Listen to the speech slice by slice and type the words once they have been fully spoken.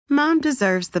Mom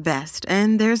deserves the best,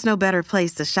 and there's no better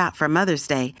place to shop for Mother's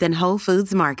Day than Whole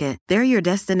Foods Market. They're your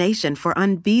destination for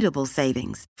unbeatable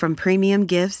savings, from premium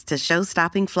gifts to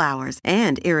show-stopping flowers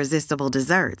and irresistible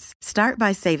desserts. Start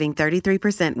by saving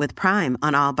 33% with Prime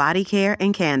on all body care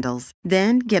and candles.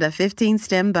 Then get a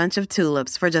 15-stem bunch of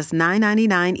tulips for just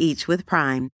 $9.99 each with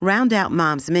Prime. Round out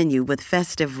Mom's menu with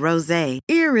festive rosé,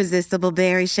 irresistible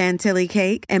berry chantilly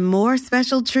cake, and more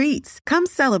special treats. Come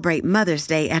celebrate Mother's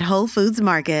Day at Whole Foods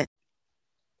Market.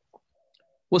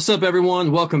 What's up,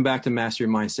 everyone? Welcome back to Master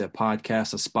Your Mindset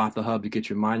Podcast, a spot the hub to get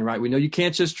your mind right. We know you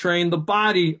can't just train the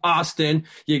body, Austin.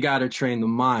 You got to train the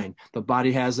mind. The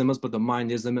body has limits, but the mind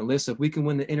is limitless. If we can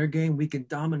win the inner game, we can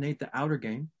dominate the outer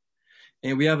game.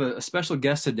 And we have a special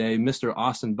guest today, Mr.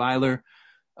 Austin Byler,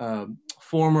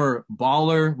 former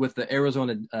baller with the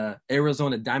Arizona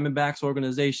Diamondbacks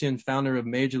organization, founder of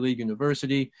Major League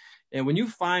University. And when you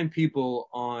find people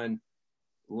on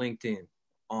LinkedIn,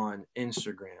 on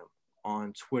Instagram,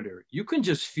 on Twitter, you can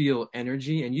just feel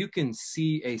energy and you can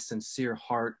see a sincere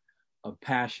heart of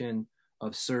passion,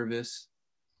 of service,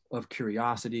 of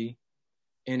curiosity.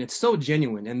 And it's so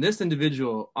genuine. And this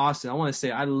individual, Austin, I want to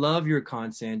say, I love your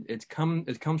content. It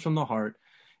comes from the heart.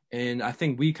 And I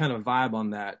think we kind of vibe on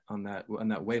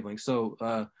that wavelength.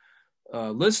 So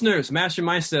listeners, Master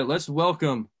Mindset, let's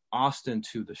welcome Austin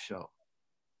to the show.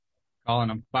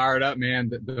 Colin, I'm fired up, man.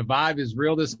 The vibe is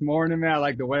real this morning, man. I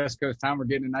like the West Coast time. We're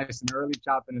getting it nice and early,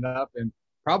 chopping it up, and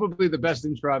probably the best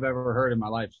intro I've ever heard in my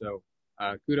life. So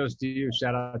kudos to you.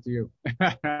 Shout out to you.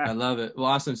 I love it. Well,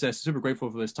 Austin says super grateful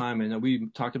for this time. And we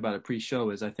talked about it pre-show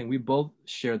is I think we both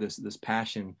share this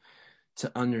passion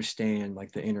to understand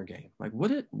like the inner game. Like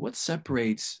what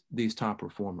separates these top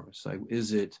performers? Like,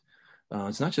 is it,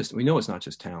 we know it's not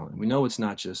just talent. We know it's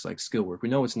not just like skill work. We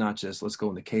know it's not just let's go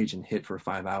in the cage and hit for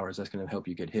 5 hours. That's going to help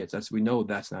you get hits. We know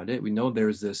that's not it. We know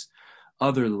there's this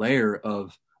other layer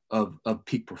of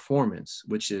peak performance,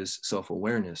 which is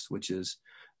self-awareness, which is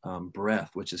breath,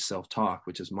 which is self-talk,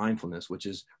 which is mindfulness, which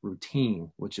is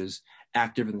routine, which is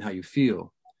act different than how you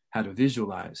feel, how to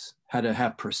visualize, how to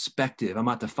have perspective. I'm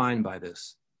not defined by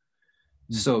this.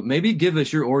 So maybe give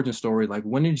us your origin story. Like,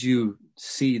 when did you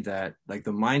see that, like,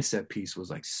 the mindset piece was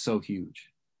like so huge?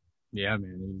 Yeah,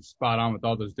 man, you're spot on with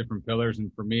all those different pillars. And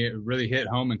for me, it really hit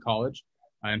home in college.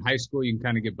 In high school, you can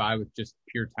kind of get by with just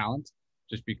pure talent,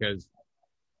 just because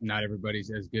not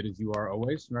everybody's as good as you are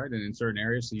always, right? And in certain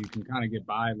areas, so you can kind of get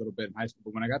by a little bit in high school.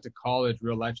 But when I got to college,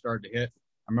 real life started to hit.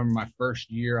 I remember my first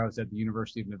year, I was at the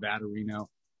University of Nevada, Reno.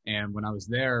 And when I was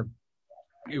there,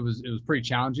 it was pretty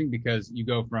challenging because you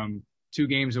go from 2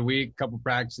 games a week, couple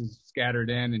practices scattered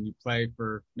in, and you play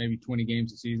for maybe 20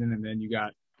 games a season. And then you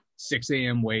got 6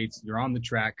 a.m. weights. You're on the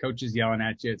track. Coach is yelling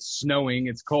at you. It's snowing.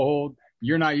 It's cold.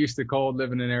 You're not used to cold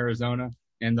living in Arizona.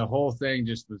 And the whole thing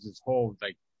just was this whole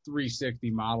like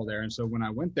 360 model there. And so when I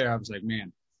went there, I was like,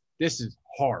 man, this is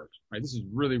hard, right? This is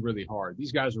really, really hard.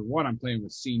 These guys are I'm playing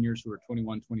with seniors who are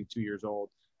 21, 22 years old,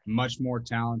 much more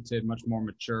talented, much more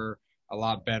mature, a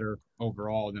lot better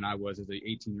overall than I was as an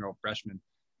 18-year-old freshman.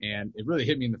 And it really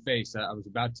hit me in the face. I was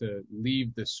about to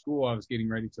leave the school. I was getting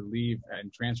ready to leave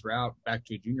and transfer out back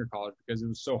to a junior college because it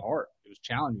was so hard. It was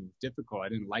challenging. It was difficult. I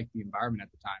didn't like the environment at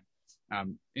the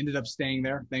time. Ended up staying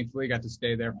there. Thankfully, got to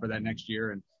stay there for that next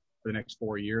year and for the next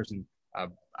 4 years. And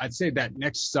I'd say that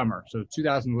next summer, so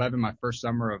 2011, my first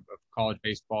summer of college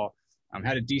baseball,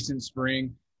 had a decent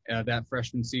spring that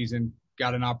freshman season.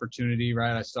 Got an opportunity,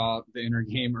 right? I saw the inner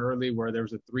game early where there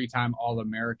was a 3-time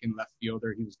All-American left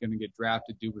fielder. He was going to get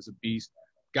drafted. Dude was a beast.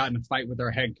 Got in a fight with our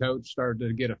head coach, started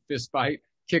to get a fist fight,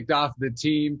 kicked off the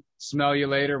team. Smell you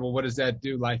later. Well, what does that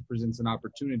do? Life presents an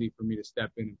opportunity for me to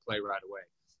step in and play right away.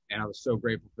 And I was so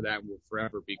grateful for that and will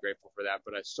forever be grateful for that.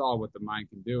 But I saw what the mind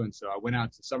can do. And so I went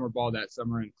out to summer ball that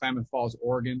summer in Klamath Falls,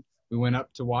 Oregon. We went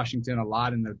up to Washington a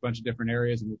lot in a bunch of different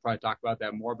areas, and we'll probably talk about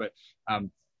that more. But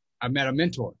I met a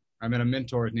mentor.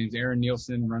 His name's Aaron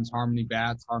Nielsen, runs Harmony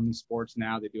Bats, Harmony Sports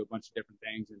now. They do a bunch of different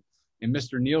things. And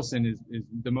Mr. Nielsen is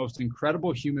the most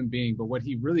incredible human being. But what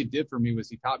he really did for me was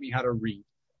he taught me how to read.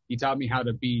 He taught me how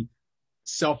to be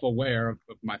self-aware of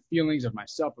my feelings, of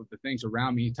myself, of the things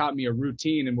around me. He taught me a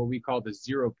routine in what we call the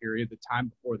zero period, the time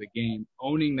before the game,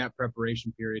 owning that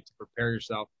preparation period to prepare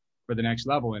yourself for the next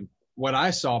level. And what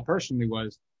I saw personally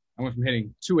was I went from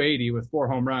hitting 280 with 4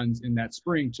 home runs in that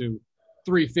spring to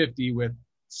 350 with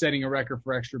setting a record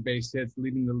for extra base hits,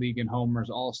 leading the league in homers,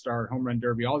 all-star, home run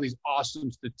derby, all these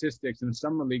awesome statistics in a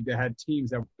summer league that had teams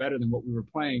that were better than what we were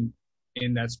playing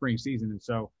in that spring season. And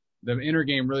so the inner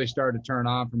game really started to turn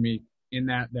on for me in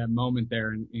that moment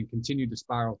there and continued to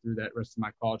spiral through that rest of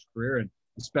my college career, and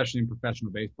especially in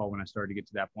professional baseball when I started to get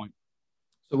to that point.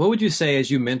 So what would you say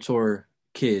as you mentor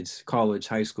kids, college,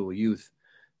 high school, youth,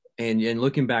 and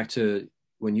looking back to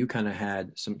when you kind of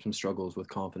had some struggles with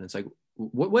confidence, like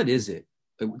what is it?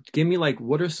 Give me like,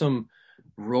 what are some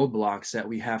roadblocks that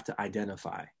we have to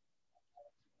identify?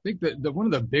 I think that one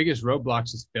of the biggest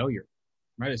roadblocks is failure,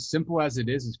 right? As simple as it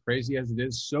is, as crazy as it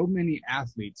is, so many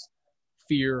athletes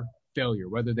fear failure,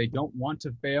 whether they don't want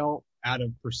to fail out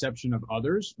of perception of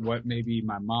others, what maybe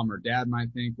my mom or dad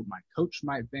might think, what my coach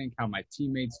might think, how my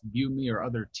teammates view me or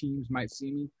other teams might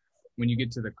see me. When you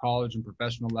get to the college and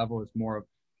professional level, it's more of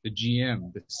the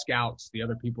GM, the scouts, the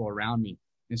other people around me.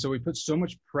 And so we put so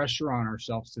much pressure on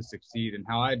ourselves to succeed. And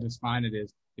how I define it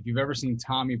is, if you've ever seen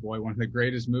Tommy Boy, one of the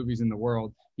greatest movies in the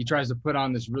world, he tries to put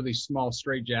on this really small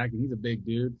straitjacket. He's a big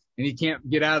dude, and he can't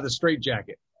get out of the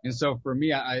straitjacket. And so for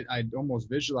me, I almost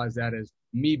visualize that as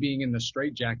me being in the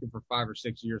straitjacket for 5 or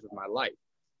 6 years of my life.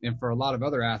 And for a lot of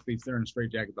other athletes, they're in a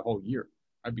straitjacket the whole year,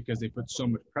 right? Because they put so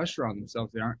much pressure on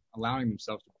themselves, they aren't allowing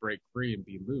themselves to break free and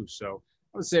be loose. So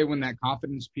I would say when that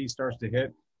confidence piece starts to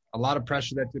hit, a lot of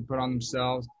pressure that they put on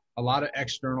themselves, a lot of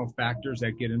external factors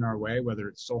that get in our way, whether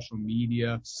it's social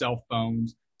media, cell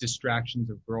phones, distractions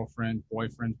of girlfriend,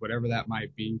 boyfriends, whatever that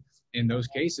might be in those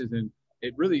cases. And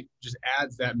it really just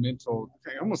adds that mental,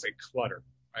 almost like clutter,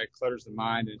 right? It clutters the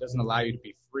mind, and it doesn't allow you to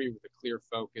be free with a clear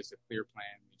focus, a clear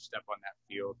plan when you step on that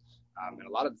field. And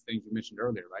a lot of the things you mentioned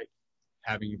earlier, right?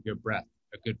 Having a good breath,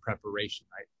 a good preparation,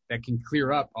 right? That can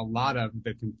clear up a lot of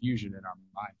the confusion in our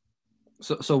mind.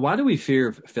 So why do we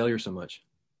fear failure so much?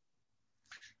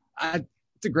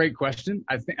 It's a great question.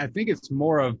 I think it's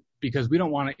more of because we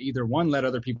don't want to either, one, let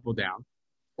other people down,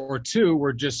 or two,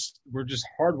 we're just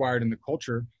hardwired in the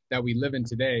culture that we live in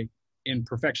today in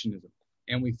perfectionism.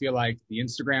 And we feel like the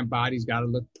Instagram body's got to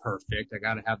look perfect. I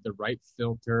got to have the right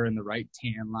filter and the right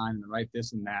tan line and the right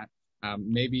this and that.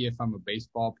 Maybe if I'm a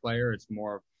baseball player, it's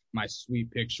more of my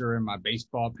sweet picture in my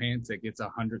baseball pants that gets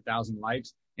 100,000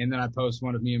 likes. And then I post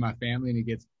one of me and my family and it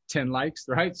gets 10 likes,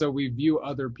 right? So we view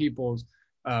other people's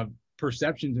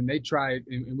perceptions, and they try,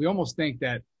 and we almost think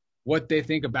that what they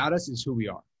think about us is who we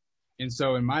are. And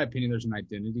so in my opinion, there's an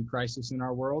identity crisis in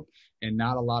our world, and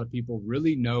not a lot of people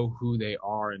really know who they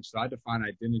are. And so I define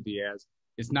identity as,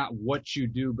 it's not what you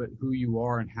do, but who you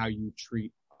are and how you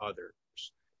treat others.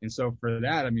 And so for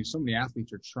that, I mean, so many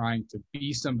athletes are trying to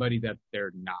be somebody that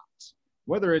they're not,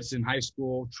 whether it's in high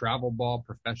school, travel ball,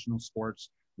 professional sports,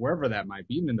 wherever that might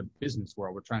be. Even in the business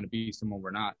world, we're trying to be someone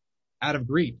we're not, out of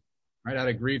greed, right? Out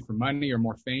of greed for money or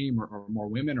more fame or more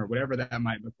women or whatever that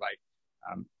might look like.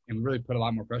 And we really put a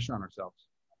lot more pressure on ourselves.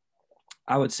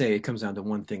 I would say it comes down to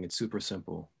one thing. It's super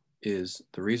simple. Is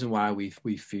the reason why we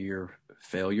fear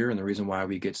failure and the reason why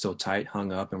we get so tight,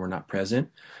 hung up, and we're not present.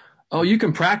 Oh, you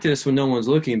can practice when no one's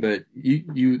looking, but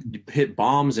you hit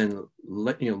bombs and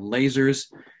lasers,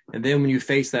 and then when you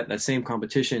face that same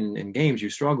competition in games, you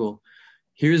struggle.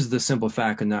 Here's the simple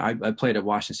fact, and I played at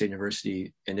Washington State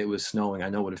University, and it was snowing. I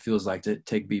know what it feels like to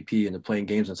take BP and to play in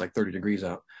games when it's like 30 degrees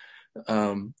out.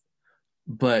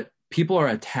 But people are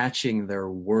attaching their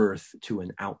worth to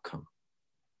an outcome.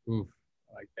 Ooh,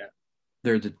 I like that.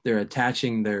 They're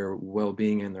attaching their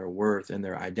well-being and their worth and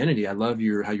their identity. I love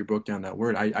how you broke down that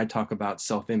word. I talk about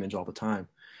self-image all the time.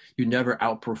 You never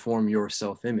outperform your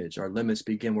self-image. Our limits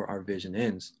begin where our vision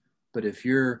ends. But if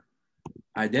your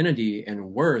identity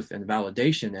and worth and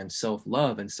validation and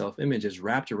self-love and self-image is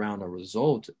wrapped around a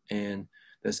result and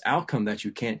this outcome that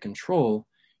you can't control,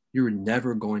 you're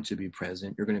never going to be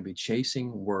present. You're going to be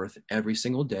chasing worth every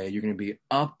single day. You're going to be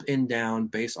up and down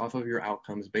based off of your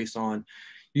outcomes, based on,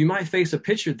 you might face a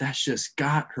pitcher that's just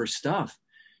got her stuff.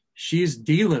 She's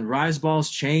dealing rise balls,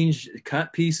 change,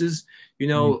 cut pieces,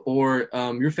 or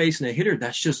you're facing a hitter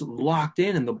that's just locked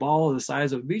in and the ball the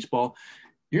size of a beach ball.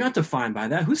 You're not defined by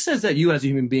that. Who says that you as a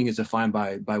human being is defined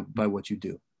by what you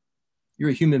do? You're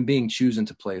a human being choosing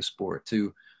to play a sport,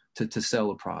 to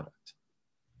sell a product.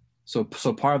 So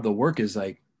part of the work is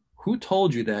like, who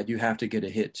told you that you have to get a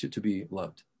hit to be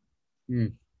loved?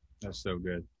 That's so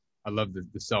good. I love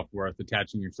the self-worth,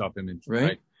 attaching your self-image.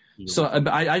 Right? So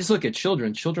I just look at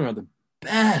children. Children are the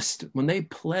best when they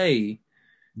play.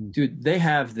 Dude, they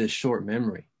have this short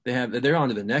memory. They're on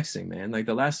to the next thing, man. Like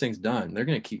the last thing's done. They're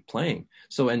going to keep playing.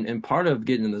 So, and part of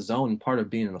getting in the zone, part of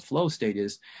being in the flow state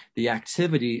is the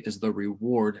activity is the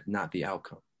reward, not the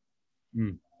outcome.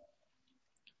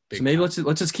 So maybe let's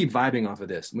just keep vibing off of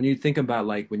this. When you think about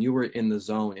like when you were in the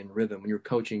zone, in rhythm, when you're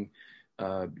coaching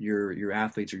your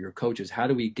athletes or your coaches, how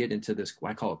do we get into this?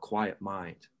 I call it quiet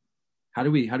mind. How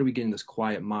do we get in this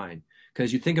quiet mind?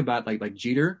 Because you think about like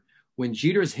Jeter, when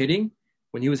Jeter's hitting,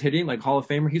 when he was hitting like Hall of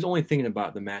Famer, he's only thinking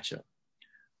about the matchup.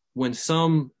 When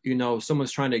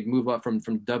someone's trying to move up from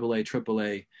AA,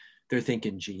 AAA, they're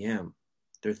thinking GM.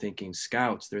 They're thinking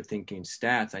scouts. They're thinking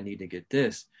stats. I need to get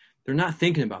this. They're not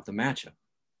thinking about the matchup.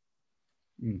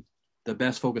 The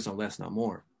best focus on less, not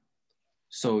more.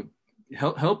 So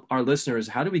help our listeners.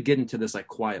 How do we get into this like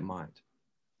quiet mind?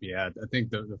 Yeah, I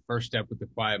think the first step with the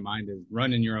quiet mind is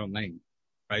run in your own lane,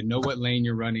 right? Know what lane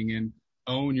you're running in,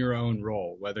 own your own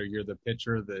role, whether you're the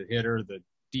pitcher, the hitter, the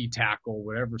D tackle,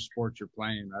 whatever sport you're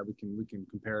playing, right? We can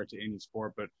compare it to any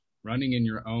sport, but running in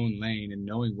your own lane and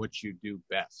knowing what you do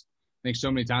best. I think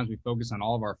so many times we focus on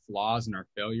all of our flaws and our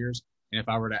failures. And if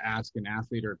I were to ask an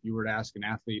athlete, or if you were to ask an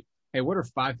athlete, hey, what are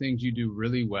 5 things you do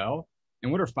really well?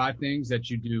 And what are 5 things that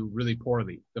you do really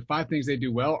poorly? The 5 things they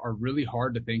do well are really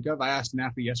hard to think of. I asked an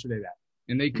athlete yesterday that,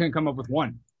 and they couldn't come up with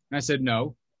one. And I said,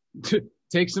 no, take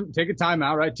a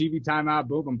timeout, right? TV timeout,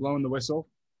 boom, I'm blowing the whistle.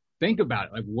 Think about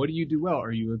it. Like, what do you do well?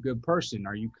 Are you a good person?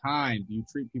 Are you kind? Do you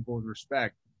treat people with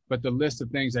respect? But the list of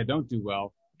things I don't do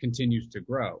well continues to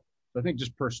grow. So I think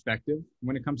just perspective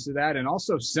when it comes to that, and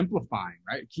also simplifying,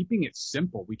 right? Keeping it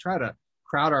simple. We try to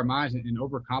crowd our minds and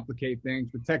overcomplicate things.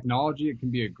 With technology, it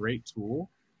can be a great tool.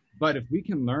 But if we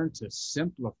can learn to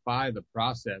simplify the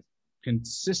process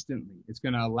consistently, it's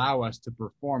going to allow us to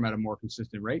perform at a more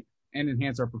consistent rate and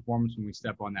enhance our performance when we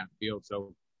step on that field.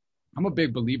 So I'm a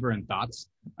big believer in thoughts,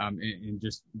 and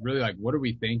just really like, what are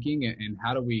we thinking, and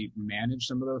how do we manage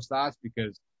some of those thoughts?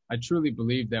 Because I truly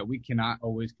believe that we cannot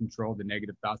always control the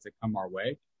negative thoughts that come our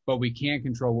way, but we can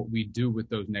control what we do with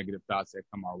those negative thoughts that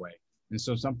come our way. And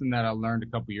so something that I learned a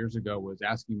couple years ago was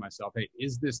asking myself, hey,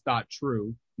 is this thought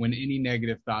true when any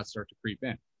negative thoughts start to creep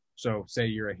in? So say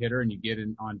you're a hitter and you get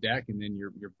in on deck, and then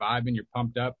you're vibing, you're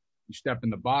pumped up, you step in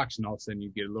the box, and all of a sudden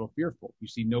you get a little fearful. You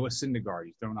see Noah Syndergaard,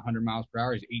 he's throwing 100 miles per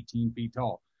hour, he's 18 feet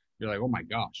tall. You're like, oh my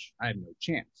gosh, I had no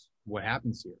chance. What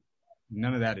happens here?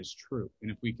 None of that is true.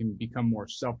 And if we can become more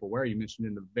self-aware, you mentioned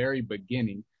in the very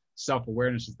beginning,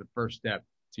 self-awareness is the first step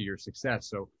to your success.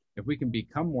 So if we can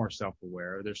become more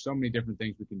self-aware, there's so many different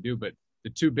things we can do, but the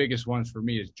 2 biggest ones for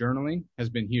me is journaling has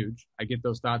been huge. I get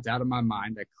those thoughts out of my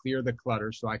mind. I clear the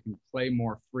clutter so I can play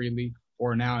more freely,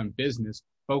 or now in business,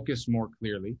 focus more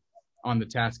clearly on the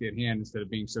task at hand instead of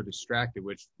being so distracted,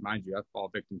 which, mind you, I fall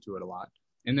victim to it a lot.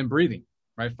 And then breathing,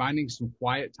 right? Finding some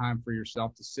quiet time for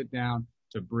yourself to sit down,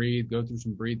 to breathe, go through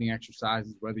some breathing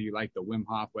exercises, whether you like the Wim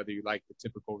Hof, whether you like the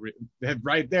typical,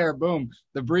 right there, boom,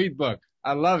 the breathe book.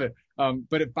 I love it.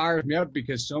 But it fires me up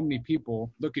because so many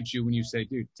people look at you when you say,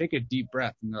 dude, take a deep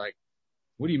breath. And they're like,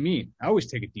 what do you mean? I always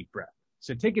take a deep breath.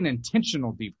 So take an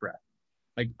intentional deep breath,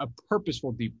 like a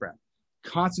purposeful deep breath,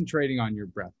 concentrating on your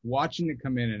breath, watching it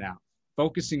come in and out,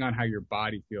 focusing on how your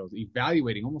body feels,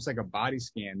 evaluating almost like a body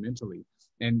scan mentally.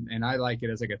 And I like it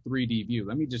as like a 3D view.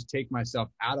 Let me just take myself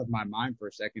out of my mind for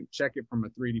a second, check it from a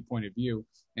 3D point of view,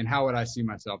 and how would I see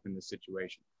myself in this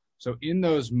situation? So in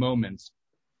those moments,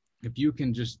 if you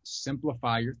can just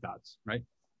simplify your thoughts, right?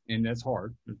 And that's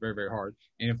hard. It's very, very hard.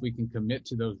 And if we can commit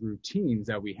to those routines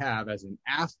that we have as an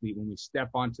athlete, when we step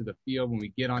onto the field, when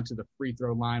we get onto the free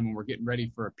throw line, when we're getting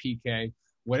ready for a PK,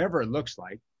 whatever it looks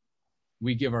like,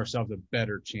 we give ourselves a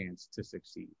better chance to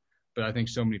succeed. But I think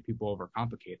so many people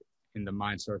overcomplicate it, and the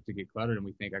mind starts to get cluttered, and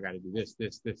we think I got to do this,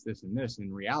 and this.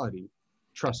 In reality,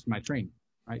 trust my training,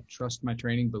 right? Trust my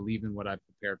training, believe in what I've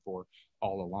prepared for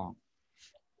all along.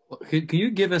 Can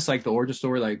you give us like the origin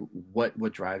story? Like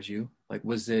what drives you? Like,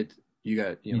 was it, you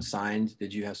got, signed?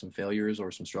 Did you have some failures or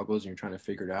some struggles and you're trying to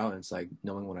figure it out? And it's like,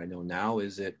 knowing what I know now,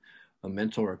 is it a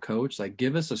mentor or coach? Like,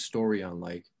 give us a story on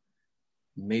like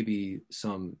maybe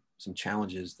some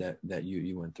challenges that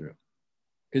you went through.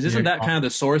 Because isn't that kind of the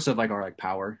source of like our like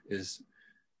power is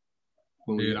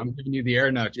when dude, I'm giving you the air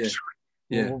nuts.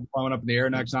 Yeah. We're blowing up the air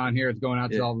nuts on here. It's going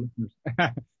out to all the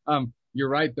listeners. You're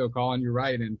right though, Colin, you're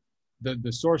right. And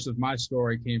the source of my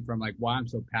story came from like why I'm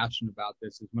so passionate about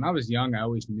this is when I was young, I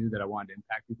always knew that I wanted to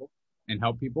impact people and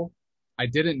help people. I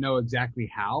didn't know exactly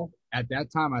how. At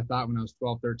that time, I thought when I was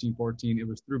 12, 13, 14, it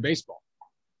was through baseball.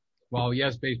 While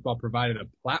yes, baseball provided a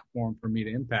platform for me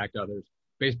to impact others,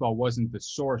 baseball wasn't the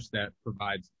source that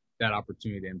provides that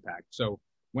opportunity to impact. So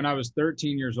when I was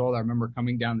 13 years old, I remember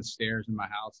coming down the stairs in my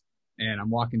house and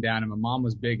I'm walking down, and my mom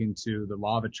was big into the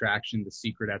law of attraction, The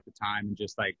Secret at the time, and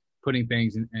just like putting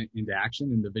things into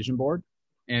action in the vision board.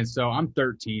 And so I'm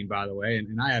 13, by the way,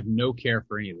 and I have no care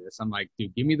for any of this. I'm like,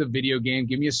 dude, give me the video game,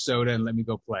 give me a soda, and let me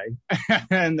go play.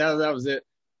 And that was it.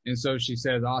 And so she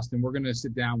says, Austin, we're going to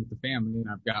sit down with the family, and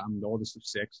I'm the oldest of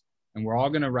 6, and we're all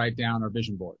going to write down our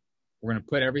vision board. We're going to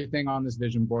put everything on this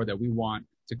vision board that we want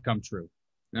to come true.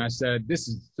 And I said, this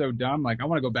is so dumb. Like, I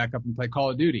want to go back up and play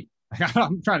Call of Duty.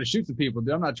 I'm trying to shoot some people,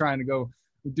 dude. I'm not trying to go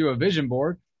do a vision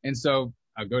board. And so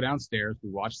I go downstairs.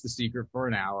 We watch The Secret for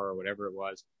an hour or whatever it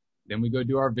was. Then we go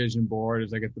do our vision board.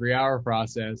 It's like a 3-hour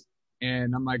process.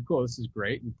 And I'm like, cool, this is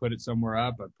great. We put it somewhere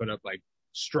up. I put up like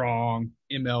strong,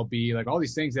 MLB, like all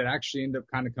these things that actually end up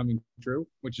kind of coming true,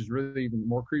 which is really even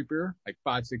more creepier, like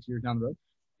 5-6 years down the road.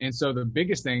 And so the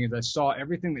biggest thing is I saw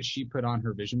everything that she put on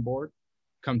her vision board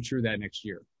come true that next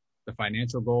year. The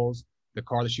financial goals, the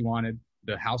car that she wanted,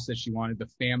 the house that she wanted, the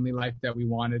family life that we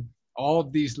wanted, all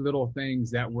of these little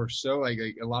things that were so like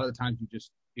a lot of the times you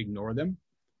just ignore them.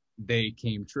 They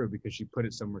came true because she put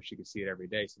it somewhere she could see it every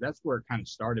day. So that's where it kind of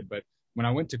started. But when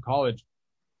I went to college,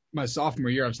 my sophomore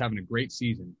year, I was having a great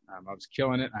season. I was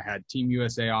killing it. I had Team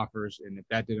USA offers. And if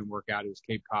that didn't work out, it was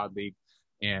Cape Cod League.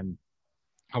 And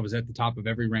I was at the top of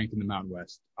every rank in the Mountain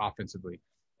West offensively.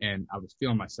 And I was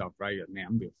feeling myself, right? Man,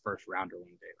 I'm going to be a first rounder one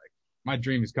day. Like, my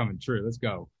dream is coming true. Let's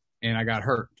go. And I got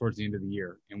hurt towards the end of the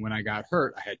year. And when I got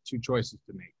hurt, I had 2 choices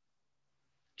to make.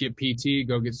 Get PT,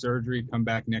 go get surgery, come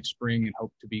back next spring and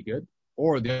hope to be good.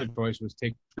 Or the other choice was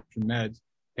take prescription meds,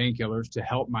 painkillers to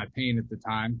help my pain at the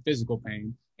time, physical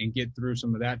pain, and get through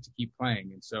some of that to keep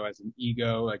playing. And so as an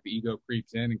ego, like the ego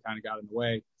creeps in and kind of got in the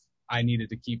way, I needed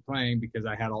to keep playing because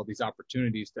I had all these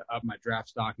opportunities to up my draft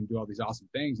stock and do all these awesome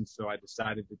things. And so I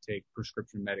decided to take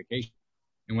prescription medication.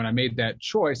 And when I made that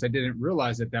choice, I didn't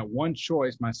realize that that one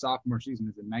choice, my sophomore season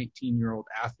as a 19-year-old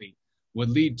athlete, would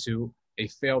lead to a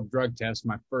failed drug test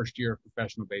my first year of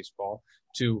professional baseball,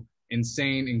 to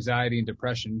insane anxiety and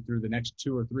depression through the next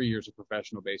 2 or 3 years of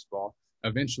professional baseball,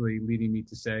 eventually leading me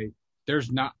to say,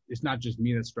 it's not just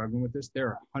me that's struggling with this. There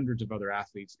are hundreds of other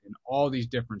athletes in all these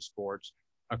different sports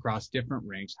across different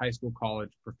ranks, high school,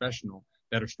 college, professional,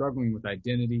 that are struggling with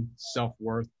identity,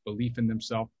 self-worth, belief in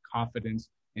themselves, confidence,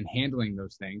 and handling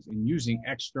those things and using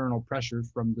external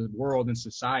pressures from the world and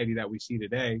society that we see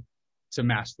today to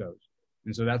mask those.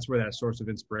 And so that's where that source of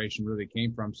inspiration really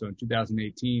came from. So in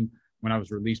 2018, when I was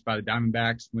released by the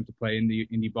Diamondbacks, went to play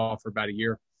indie ball for about a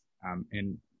year,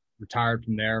 and retired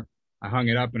from there, I hung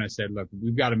it up and I said, look,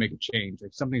 we've got to make a change.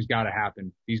 Like, something's got to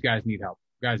happen. These guys need help,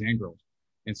 guys and girls.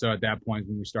 And so at that point,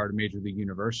 when we started Major League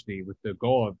University with the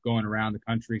goal of going around the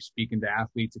country, speaking to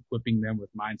athletes, equipping them with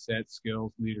mindset,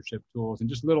 skills, leadership tools, and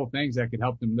just little things that could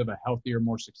help them live a healthier,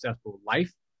 more successful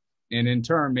life. And in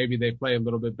turn, maybe they play a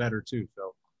little bit better too.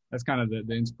 So that's kind of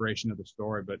the inspiration of the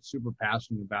story, but super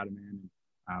passionate about it, man.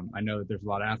 And I know that there's a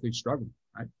lot of athletes struggling,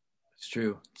 right? It's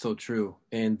true. So true.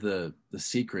 And The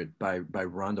Secret by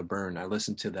Rhonda Byrne, I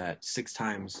listened to that 6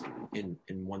 times in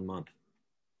 1 month.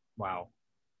 Wow.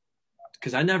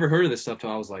 Because I never heard of this stuff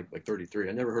till I was like 33.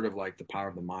 I never heard of like the power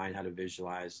of the mind, how to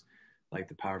visualize, like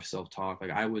the power of self-talk. Like,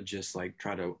 I would just like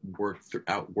try to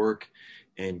work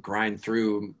and grind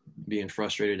through being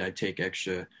frustrated. I'd take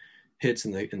extra hits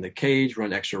in the cage,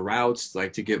 run extra routes,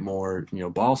 like to get more,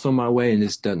 balls thrown my way, and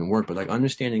this doesn't work. But like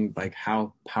understanding like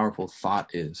how powerful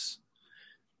thought is,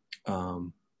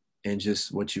 and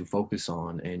just what you focus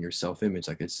on and your self-image,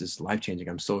 like it's just life-changing.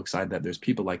 I'm so excited that there's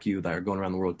people like you that are going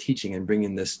around the world teaching and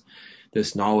bringing this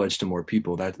knowledge to more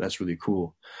people. That's really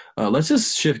cool. Let's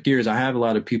just shift gears. I have a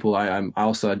lot of people.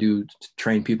 I do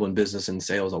train people in business and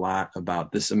sales a lot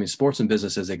about this. I mean, sports and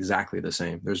business is exactly the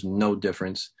same. There's no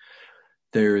difference.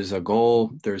 There's a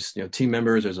goal. There's team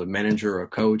members. There's a manager or a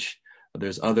coach.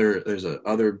 There's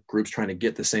other groups trying to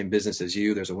get the same business as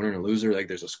you. There's a winner and a loser. Like,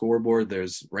 there's a scoreboard.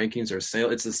 There's rankings. There's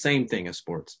sales. It's the same thing as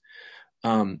sports.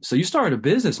 So you started a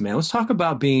business, man. Let's talk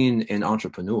about being an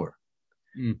entrepreneur,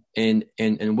 and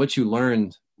what you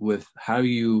learned with how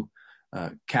you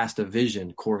cast a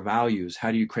vision, core values.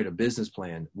 How do you create a business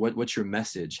plan? What's your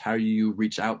message? How do you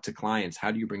reach out to clients?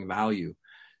 How do you bring value?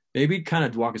 Maybe kind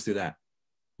of walk us through that.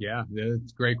 Yeah,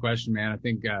 that's a great question, man. I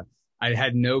think I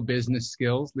had no business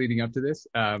skills leading up to this,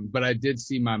 but I did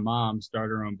see my mom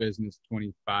start her own business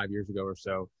 25 years ago or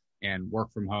so, and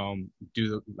work from home,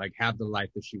 have the life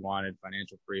that she wanted,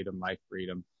 financial freedom, life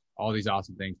freedom, all these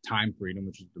awesome things, time freedom,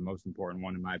 which is the most important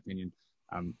one in my opinion.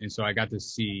 And so I got to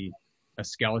see a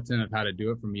skeleton of how to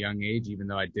do it from a young age, even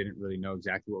though I didn't really know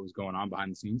exactly what was going on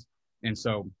behind the scenes. And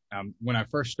so when I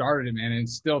first started it, man, and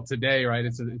still today, right,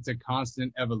 it's a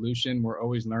constant evolution. We're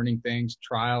always learning things,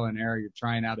 trial and error. You're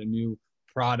trying out a new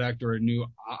product or a new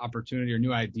opportunity or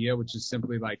new idea, which is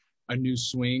simply like a new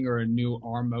swing or a new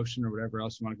arm motion or whatever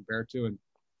else you want to compare it to.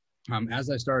 And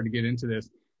as I started to get into this,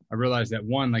 I realized that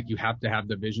one, like, you have to have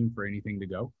the vision for anything to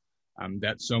go,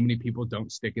 that so many people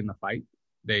don't stick in the fight.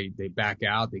 They back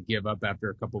out, they give up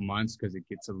after a couple months because it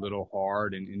gets a little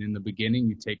hard. And in the beginning,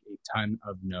 you take a ton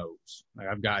of no's. Like,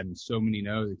 I've gotten so many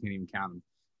no's, I can't even count them.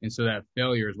 And so that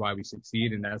failure is why we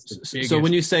succeed. And that's the biggest. So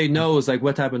when you say no's, like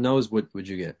what type of no's would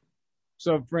you get?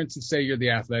 So for instance, say you're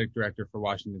the athletic director for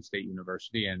Washington State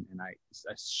University, and I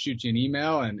shoot you an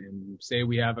email and say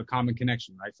we have a common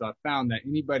connection, right? So I found that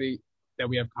anybody that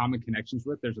we have common connections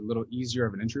with, there's a little easier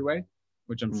of an entryway,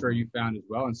 which I'm sure you found as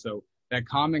well. And so that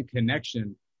common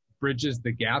connection bridges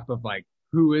the gap of like,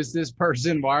 who is this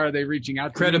person? Why are they reaching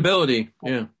out to credibility?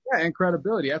 me? Yeah, and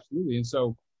credibility, absolutely. And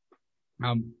so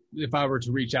if I were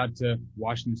to reach out to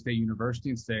Washington State University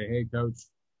and say, hey, Coach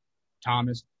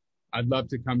Thomas, I'd love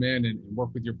to come in and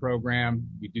work with your program.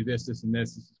 We do this, this, and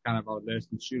this. This is kind of our list,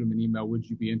 and shoot them an email. Would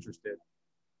you be interested?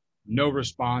 No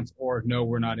response, or no,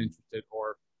 we're not interested,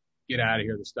 or get out of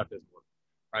here. This stuff doesn't work,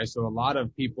 right? So a lot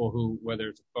of people who, whether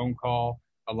it's a phone call,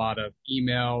 a lot of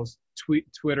emails,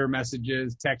 Twitter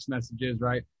messages, text messages,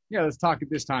 right? Yeah, let's talk at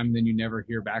this time. And then you never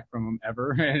hear back from them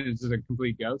ever. And it's just a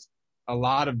complete ghost. A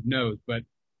lot of no's. But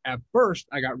at first,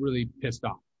 I got really pissed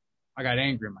off. I got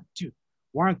angry. I'm like, dude,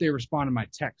 why aren't they responding to my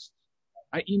texts?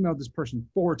 I emailed this person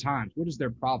 4 times. What is their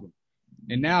problem?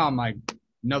 And now I'm like,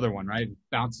 another one, right? It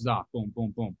bounces off. Boom,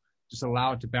 boom, boom. Just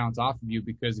allow it to bounce off of you,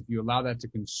 because if you allow that to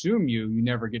consume you, you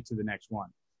never get to the next one.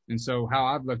 And so how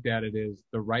I've looked at it is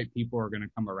the right people are going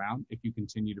to come around if you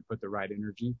continue to put the right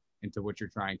energy into what you're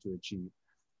trying to achieve.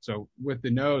 So with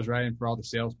the no's, right, and for all the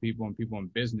salespeople and people in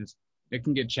business, it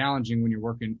can get challenging when you're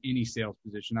working any sales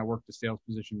position. I worked the sales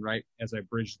position right as I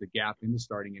bridged the gap into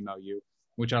starting MLU,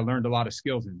 which I learned a lot of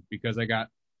skills in, because I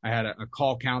had a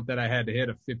call count that I had to hit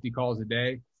of 50 calls a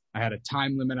day. I had a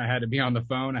time limit. I had to be on the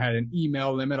phone. I had an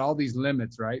email limit, all these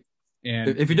limits, right?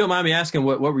 And if you don't mind me asking,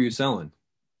 what were you selling?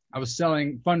 I was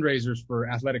selling fundraisers for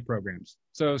athletic programs.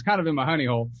 So it was kind of in my honey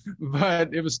hole,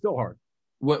 but it was still hard.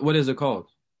 What is it called?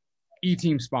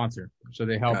 E-Team Sponsor. So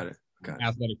they help Got it.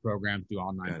 athletic programs do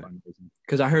online fundraising.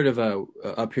 Because I heard of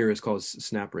up here it's called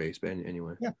SnapRaise, but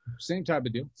anyway. Yeah, same type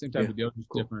of deal. Same type of deal, just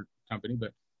different company.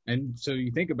 And so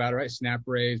you think about it, right?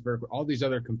 SnapRaise, all these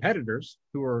other competitors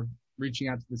who are reaching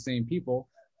out to the same people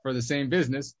for the same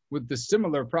business with the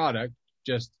similar product,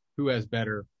 just who has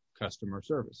better customer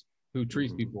service, who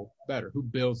treats people better, who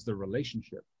builds the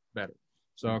relationship better.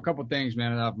 So a couple of things,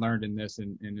 man, that I've learned in this,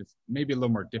 and it's maybe a little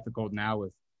more difficult now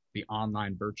with the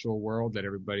online virtual world that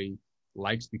everybody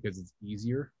likes because it's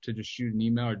easier to just shoot an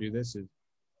email or do this, is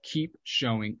keep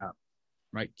showing up,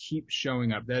 right? Keep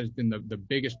showing up. That has been the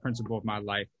biggest principle of my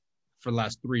life for the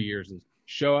last 3 years, is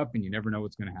show up and you never know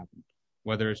what's going to happen.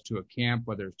 Whether it's to a camp,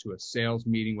 whether it's to a sales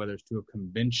meeting, whether it's to a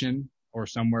convention or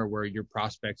somewhere where your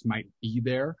prospects might be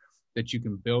there, that you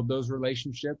can build those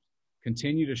relationships.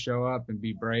 Continue to show up and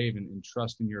be brave and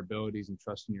trust in your abilities and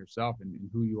trust in yourself and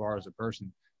who you are as a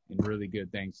person, and really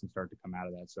good things can start to come out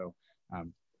of that. So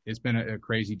it's been a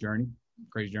crazy journey,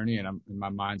 and my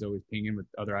mind's always pinging with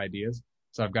other ideas.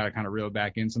 So I've got to kind of reel it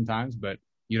back in sometimes, but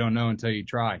you don't know until you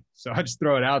try. So I just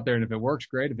throw it out there, and if it works,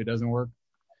 great. If it doesn't work,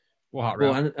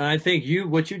 well, and I think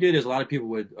what you did is a lot of people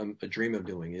would dream of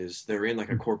doing is they're in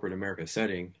like a corporate America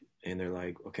setting, and they're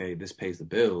like, okay, this pays the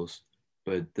bills,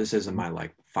 but this isn't my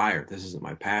like fire. This isn't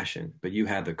my passion. But you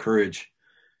had the courage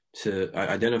to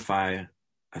identify,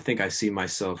 I think I see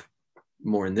myself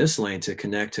more in this lane, to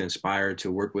connect, to inspire,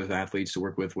 to work with athletes, to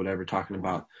work with whatever, talking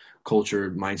about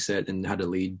culture, mindset, and how to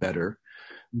lead better.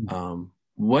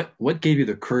 What gave you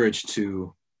the courage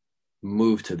to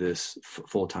move to this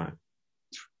full time?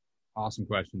 Awesome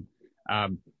question.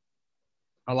 A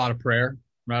lot of prayer,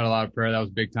 right? A lot of prayer. That was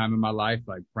big time in my life,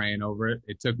 like praying over it.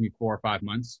 It took me 4 or 5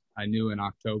 months. I knew in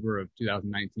October of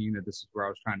 2019 that this is where I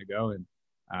was trying to go. And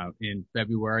in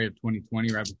February of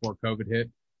 2020, right before COVID hit,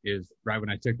 is right when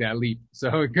I took that leap.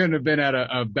 So it couldn't have been at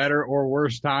a better or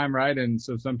worse time, right? And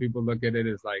so some people look at it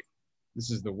as like,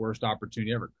 this is the worst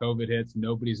opportunity ever. COVID hits,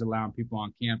 nobody's allowing people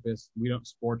on campus.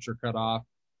 Sports are cut off.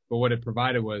 But what it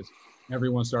provided was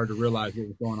everyone started to realize what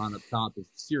was going on up top is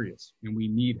serious, and we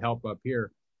need help up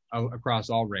here across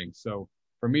all ranks. So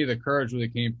for me, the courage really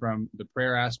came from the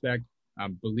prayer aspect,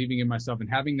 believing in myself and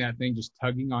having that thing just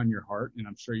tugging on your heart. And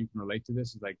I'm sure you can relate to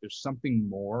this. Is like, there's something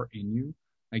more in you.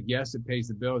 Like, yes, it pays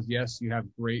the bills. Yes, you have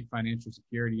great financial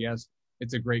security. Yes,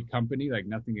 it's a great company, like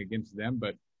nothing against them.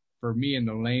 But for me, in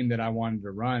the lane that I wanted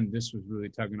to run, this was really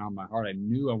tugging on my heart. I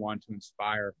knew I wanted to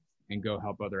inspire and go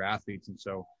help other athletes. And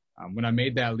so when I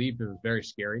made that leap, it was very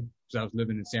scary because I was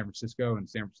living in San Francisco, and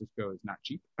San Francisco is not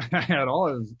cheap at all.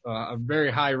 It was a very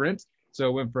high rent. So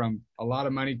it went from a lot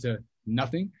of money to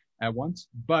nothing at once.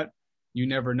 But you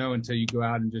never know until you go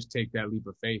out and just take that leap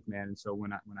of faith, man. And so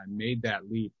when I made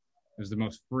that leap, it was the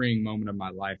most freeing moment of my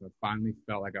life. I finally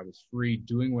felt like I was free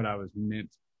doing what I was meant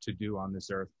to do on this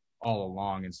earth all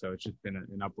along. And so it's just been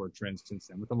an upward trend since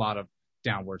then, with a lot of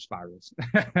downward spirals.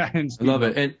 I love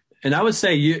it. And I would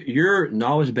say your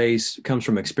knowledge base comes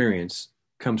from experience,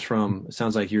 comes from, it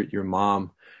sounds like your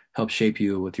mom helped shape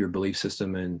you with your belief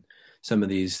system and some of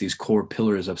these core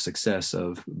pillars of success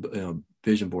of,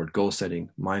 vision board, goal setting,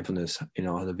 mindfulness,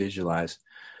 how to visualize.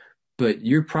 But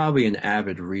you're probably an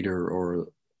avid reader or,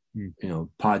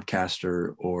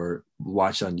 podcaster or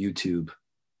watch on YouTube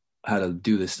how to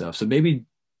do this stuff. So maybe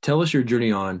tell us your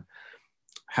journey on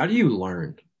how do you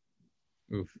learn?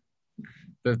 Oof.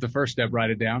 The first step, write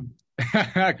it down.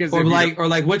 or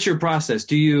like, what's your process?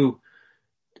 You're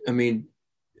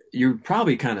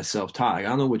probably kind of self-taught. I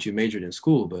don't know what you majored in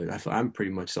school, but I'm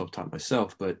pretty much self-taught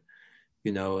myself. But,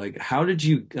 like, how did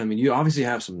you, you obviously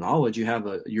have some knowledge. You have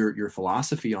your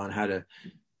philosophy on how to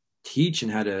teach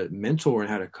and how to mentor and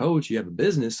how to coach. You have a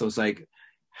business. So it's like,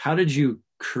 how did you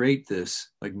create this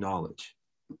like knowledge?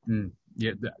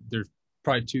 Yeah, there's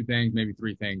probably two things, maybe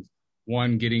three things.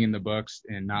 One, getting in the books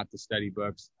and not the study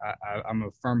books. I'm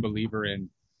a firm believer in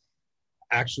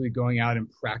actually going out and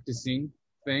practicing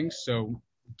things. So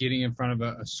getting in front of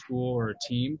a school or a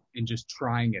team and just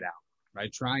trying it out,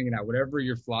 right? Trying it out, whatever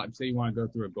your flaw. Say you want to go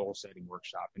through a goal setting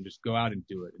workshop and just go out and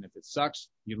do it. And if it sucks,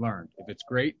 you learn. If it's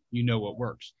great, you know what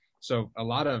works. So a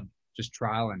lot of just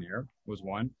trial and error was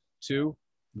one. Two,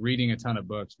 reading a ton of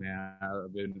books, man.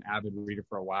 I've been an avid reader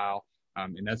for a while.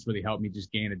 And that's really helped me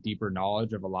just gain a deeper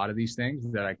knowledge of a lot of these things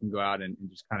that I can go out and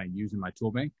just kind of use in my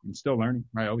tool bank. I'm still learning,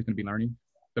 right? Always going to be learning.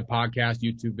 The podcast,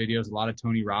 YouTube videos, a lot of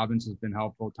Tony Robbins has been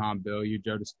helpful. Tom Bilyeu,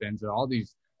 Joe Dispenza, all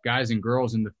these guys and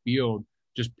girls in the field,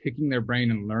 just picking their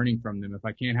brain and learning from them. If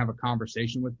I can't have a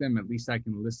conversation with them, at least I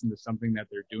can listen to something that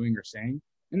they're doing or saying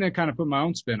and then kind of put my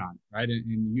own spin on it, right?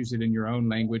 And use it in your own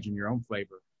language and your own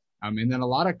flavor. And then a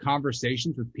lot of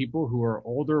conversations with people who are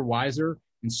older, wiser,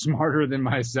 and smarter than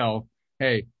myself.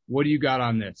 Hey, what do you got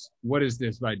on this? What is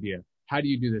this idea? How do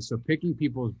you do this? So picking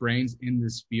people's brains in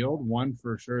this field, one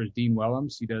for sure is Dean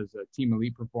Willems. He does a Team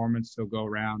Elite Performance. He'll go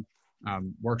around,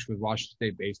 works with Washington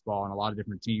State baseball and a lot of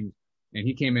different teams. And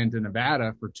he came into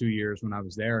Nevada for 2 years when I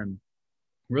was there and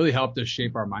really helped us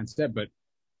shape our mindset. But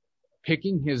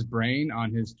picking his brain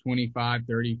on his 25,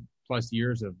 30 plus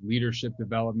years of leadership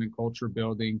development, culture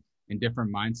building, and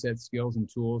different mindset skills and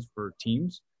tools for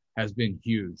teams has been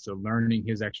huge. So learning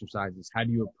his exercises, how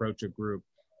do you approach a group,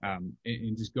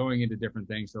 and just going into different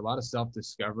things. So a lot of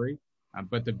self-discovery,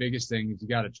 but the biggest thing is you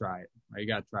got to try it, right? You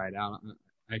got to try it out.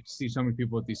 I see so many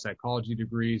people with these psychology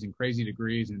degrees and crazy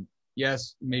degrees, and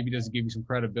yes, maybe does it give you some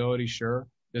credibility? Sure.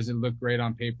 Does it look great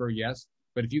on paper? Yes.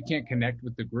 But if you can't connect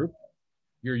with the group,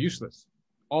 you're useless.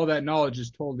 All that knowledge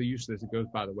is totally useless. It goes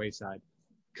by the wayside.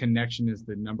 Connection is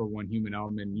the number one human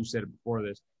element. And you said it before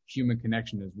this, human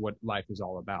connection is what life is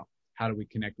all about. How do we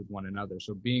connect with one another?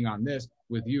 So being on this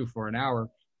with you for an hour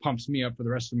pumps me up for the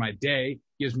rest of my day,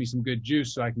 gives me some good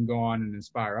juice so I can go on and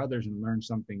inspire others and learn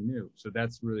something new. So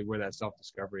that's really where that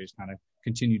self-discovery has kind of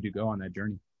continued to go on that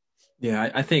journey. Yeah,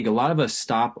 I think a lot of us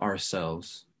stop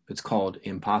ourselves. It's called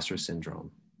imposter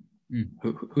syndrome.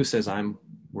 Who says I'm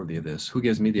worthy of this? Who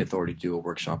gives me the authority to do a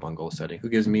workshop on goal setting? Who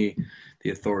gives me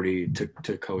the authority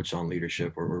to coach on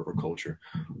leadership or culture?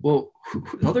 Well,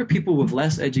 other people with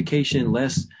less education,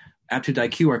 less aptitude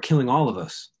IQ are killing all of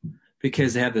us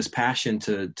because they have this passion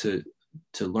to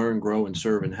learn, grow, and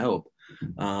serve and help.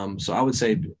 So I would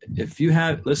say if you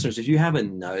have listeners, if you have a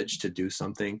nudge to do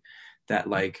something, that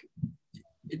like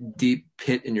deep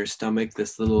pit in your stomach,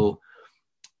 this little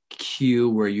cue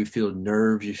where you feel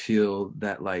nerves, you feel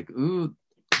that like, ooh,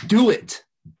 do it.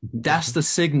 That's the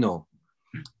signal.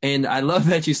 And I love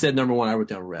that you said, number one, I wrote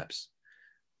down reps.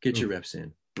 Get your reps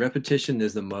in. Repetition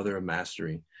is the mother of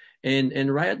mastery.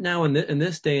 And right now in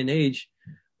this day and age,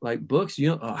 like books,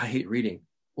 I hate reading.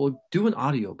 Well, do an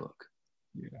audiobook.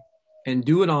 Yeah. And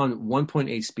do it on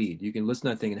 1.8 speed. You can listen to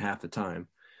that thing in half the time.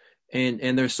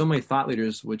 And there's so many thought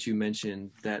leaders, which you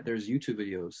mentioned, that there's YouTube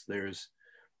videos,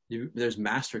 there's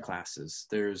master classes,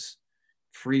 there's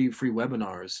free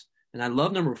webinars. And I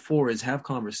love number 4 is have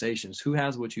conversations. Who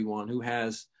has what you want? Who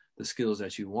has the skills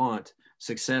that you want?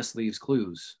 Success leaves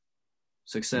clues.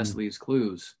 Success leaves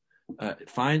clues.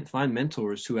 Find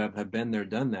mentors who have been there,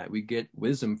 done that. We get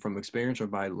wisdom from experience or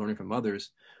by learning from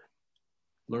others.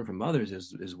 Learn from others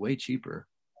is way cheaper,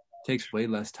 takes way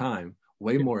less time,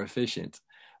 way more efficient.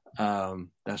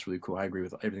 That's really cool. I agree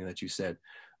with everything that you said.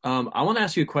 I want to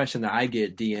ask you a question that I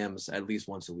get DMs at least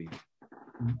once a week.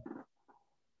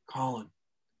 Colin,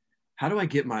 how do I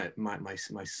get my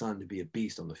son to be a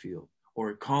beast on the field?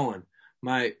 Or Colin,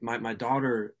 my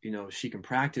daughter, she can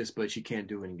practice, but she can't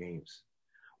do it in games.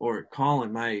 Or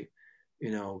Colin, my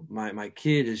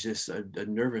kid is just a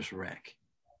nervous wreck.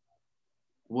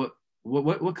 What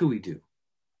could we do?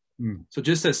 So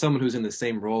just as someone who's in the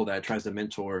same role that tries to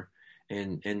mentor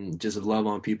and just love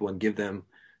on people and give them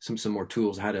some more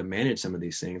tools how to manage some of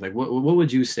these things. Like what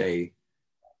would you say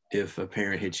if a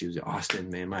parent hits you, Austin,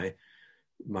 man,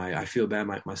 I feel bad.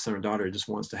 My son or daughter just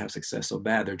wants to have success so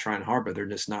bad. They're trying hard, but they're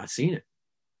just not seeing it.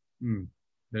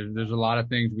 There's a lot of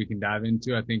things we can dive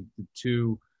into. I think the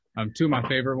two of my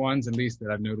favorite ones, at least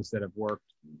that I've noticed that have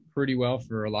worked pretty well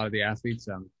for a lot of the athletes.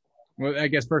 Well, I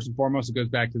guess first and foremost, it goes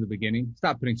back to the beginning.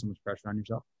 Stop putting so much pressure on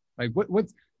yourself. Like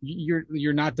what's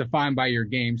you're not defined by your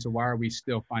game. So why are we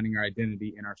still finding our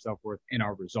identity and our self-worth in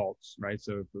our results, right?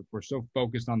 So if we're so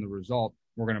focused on the result,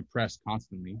 we're going to press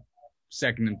constantly.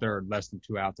 Second and third, less than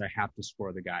 2 outs, I have to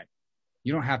score the guy.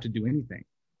 You don't have to do anything.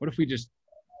 What if we just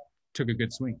took a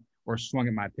good swing or swung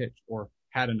at my pitch or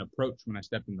had an approach when I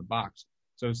stepped in the box?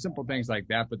 So simple things like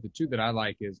that. But the two that I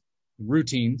like is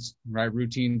routines, right?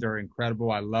 Routines are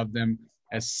incredible. I love them.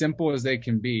 As simple as they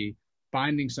can be,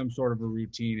 finding some sort of a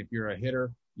routine. If you're a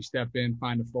hitter, you step in,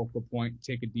 find a focal point,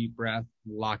 take a deep breath,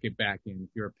 lock it back in. If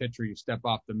you're a pitcher, you step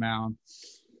off the mound,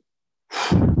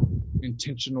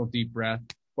 intentional deep breath,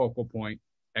 focal point,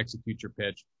 execute your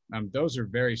pitch. Those are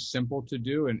very simple to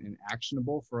do and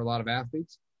actionable for a lot of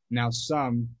athletes. Now,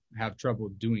 some have trouble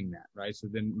doing that, right? So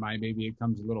then maybe it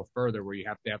comes a little further where you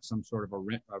have to have some sort of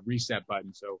a reset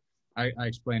button. So I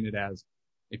explain it as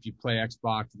if you play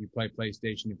Xbox, if you play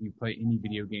PlayStation, if you play any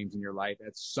video games in your life,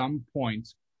 at some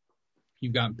point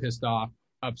you've gotten pissed off,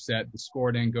 upset, the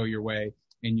score didn't go your way,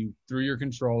 and you threw your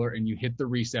controller and you hit the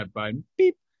reset button,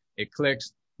 beep, it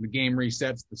clicks, the game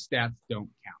resets, the stats don't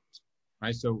count,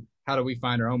 right? So how do we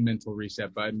find our own mental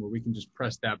reset button where we can just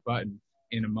press that button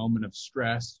in a moment of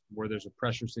stress where there's a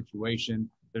pressure situation,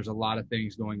 there's a lot of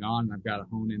things going on, and I've got to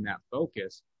hone in that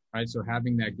focus, right? So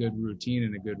having that good routine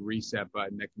and a good reset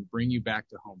button that can bring you back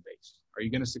to home base. Are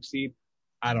you going to succeed?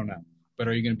 I don't know. But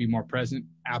are you going to be more present?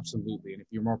 Absolutely. And if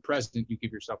you're more present, you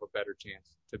give yourself a better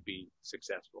chance to be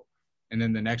successful. And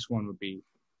then the next one would be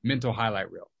mental highlight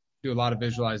reel. Do a lot of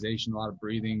visualization, a lot of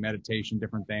breathing, meditation,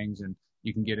 different things, and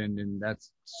you can get in, and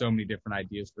that's so many different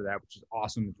ideas for that, which is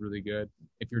awesome. It's really good.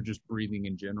 If you're just breathing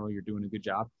in general, you're doing a good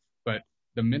job. But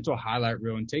the mental highlight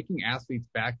reel and taking athletes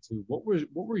back to what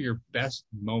were your best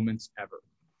moments ever?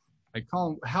 Like,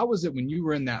 Colin, how was it when you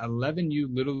were in that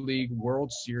 11U Little League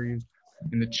World Series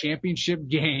in the championship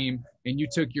game and you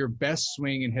took your best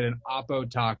swing and hit an oppo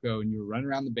taco and you were running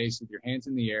around the base with your hands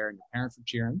in the air and your parents were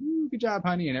cheering, good job,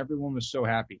 honey, and everyone was so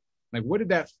happy. Like, what did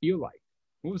that feel like?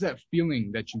 What was that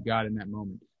feeling that you got in that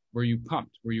moment? Were you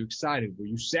pumped? Were you excited? Were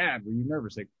you sad? Were you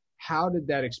nervous? Like, how did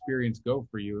that experience go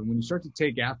for you? And when you start to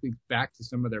take athletes back to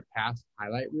some of their past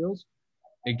highlight reels,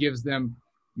 it gives them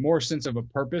more sense of a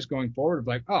purpose going forward of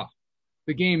like, oh,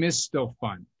 the game is still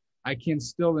fun. I can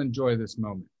still enjoy this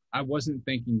moment. I wasn't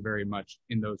thinking very much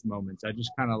in those moments. I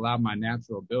just kind of allowed my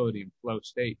natural ability and flow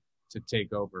state to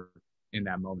take over in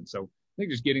that moment. So I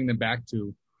think just getting them back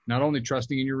to not only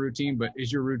trusting in your routine, but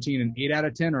is your routine an 8 out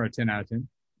of 10 or a 10 out of 10?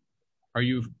 Are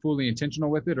you fully intentional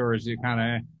with it? Or is it kind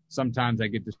of, sometimes I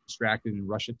get distracted and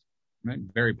rush it, right?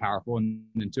 Very powerful. And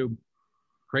then 2,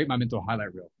 create my mental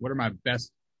highlight reel. What are my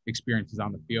best experiences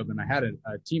on the field? And I had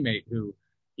a teammate who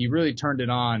he really turned it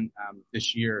on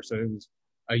this year. So it was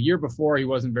a year before he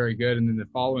wasn't very good. And then the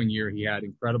following year, he had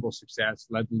incredible success,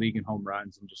 led the league in home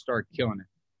runs and just started killing it.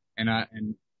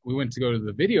 And we went to go to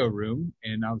the video room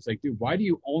and I was like, dude, why do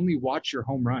you only watch your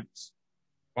home runs?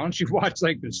 Why don't you watch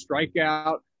like the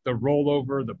strikeout, the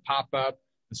rollover, the pop up,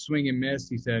 the swing and miss?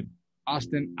 He said,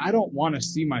 Austin, I don't want to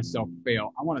see myself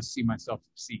fail. I want to see myself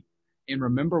succeed and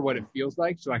remember what it feels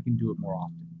like so I can do it more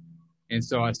often. And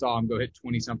so I saw him go hit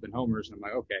 20 something homers. And I'm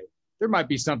like, okay, there might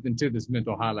be something to this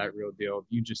mental highlight reel deal of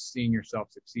you just seeing yourself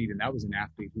succeed. And that was an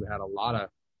athlete who had a lot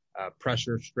of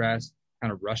pressure, stress,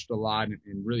 kind of rushed a lot and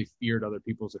really feared other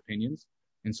people's opinions.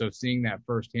 And so seeing that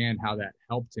firsthand, how that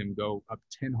helped him go up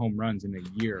 10 home runs in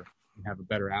a year and have a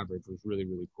better average was really,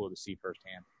 really cool to see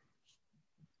firsthand.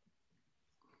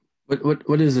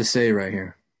 What does it say right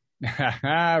here?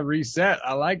 Reset.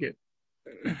 I like it.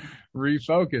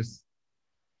 Refocus.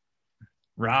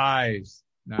 Rise.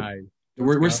 Nice.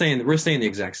 We're saying the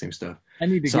exact same stuff. I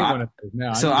need to get one of those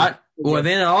now.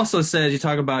 Then it also says, you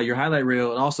talk about your highlight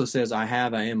reel. It also says I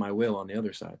am, I will on the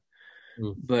other side.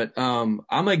 Ooh. But I'm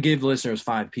gonna give listeners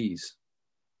 5 P's.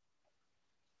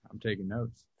 I'm taking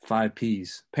notes. 5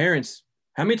 P's. Parents,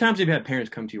 how many times have you had parents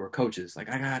come to you or coaches like,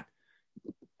 I got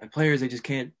my players, they just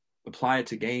can't apply it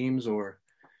to games? Or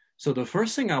so the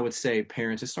first thing I would say,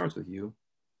 parents, it starts with you.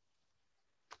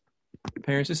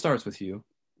 Parents, it starts with you.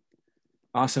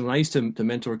 Awesome. When I used to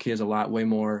mentor kids a lot, way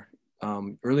more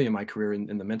early in my career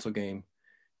in the mental game,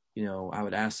 you know, I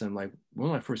would ask them, like, one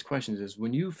of my first questions is,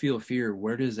 when you feel fear,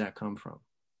 where does that come from?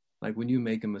 Like when you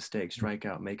make a mistake, strike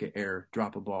out, make an error,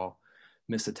 drop a ball,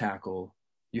 miss a tackle,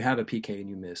 you have a PK and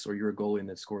you miss, or you're a goalie and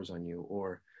that scores on you,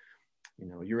 or, you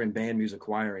know, you're in band music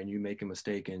choir and you make a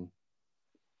mistake. And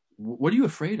what are you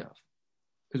afraid of?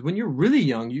 Because when you're really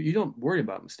young, you don't worry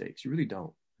about mistakes. You really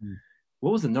don't.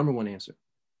 What was the number one answer?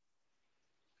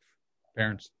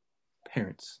 Parents.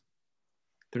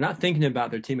 They're not thinking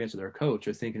about their teammates or their coach.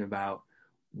 They're thinking about,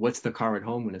 what's the car at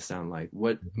home going to sound like?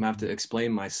 What am I have to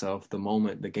explain myself the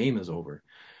moment the game is over?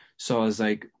 So I was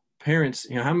like, parents,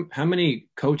 you know, how many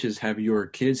coaches have your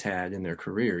kids had in their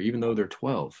career, even though they're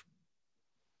 12,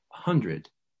 100,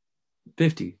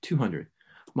 50, 200?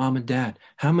 Mom and dad,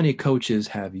 how many coaches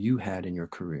have you had in your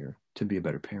career to be a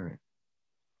better parent?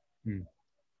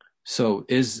 So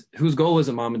whose goal is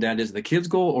it, mom and dad? Is it the kid's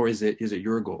goal, or is it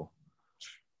your goal?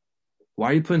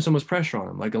 Why are you putting so much pressure on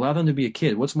them? Like, allow them to be a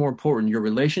kid. What's more important, your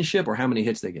relationship or how many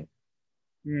hits they get?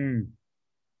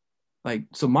 Like,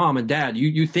 so mom and dad,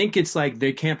 you think it's like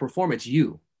they can't perform. It's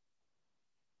you.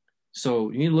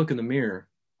 So you need to look in the mirror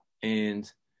and,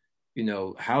 you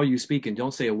know, how you speak, and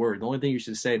don't say a word. The only thing you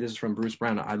should say, this is from Bruce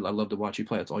Brown, I love to watch you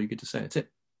play. That's all you get to say. That's it.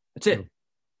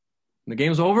 When the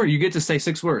game's over, you get to say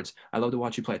 6 words. I love to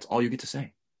watch you play. It's all you get to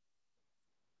say.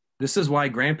 This is why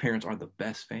grandparents are the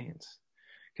best fans,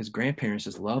 because grandparents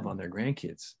just love on their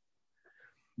grandkids.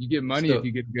 You get money if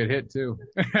you get a good hit too.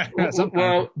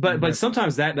 Well, but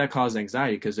sometimes that causes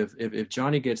anxiety, because if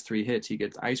Johnny gets 3 hits, he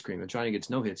gets ice cream. If Johnny gets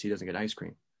no hits, he doesn't get ice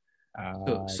cream.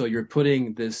 So you're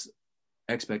putting this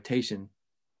expectation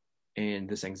and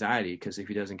this anxiety, because if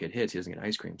he doesn't get hits, he doesn't get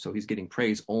ice cream. So he's getting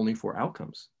praise only for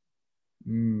outcomes.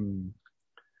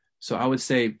 So I would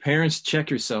say, parents,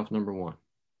 check yourself, number one.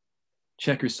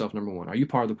 Check yourself, number one. Are you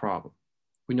part of the problem?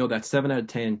 We know that 7 out of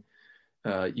 10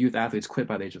 youth athletes quit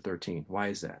by the age of 13. Why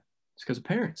is that? It's because of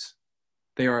parents.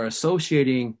 They are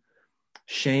associating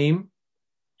shame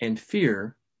and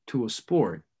fear to a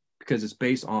sport because it's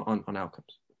based on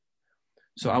outcomes.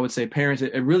 So I would say, parents,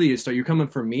 it really is. So you're coming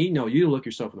for me? No, you look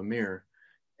yourself in the mirror.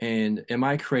 And am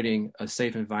I creating a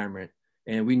safe environment?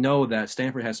 And we know that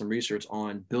Stanford has some research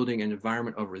on building an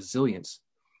environment of resilience.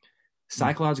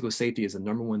 Psychological safety is the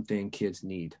number one thing kids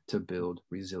need to build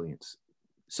resilience.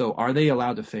 So are they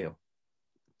allowed to fail?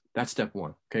 That's step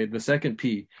one. Okay. The second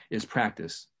P is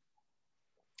practice.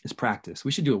 It's practice.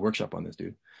 We should do a workshop on this,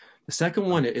 dude. The second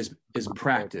one is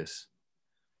practice,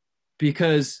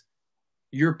 because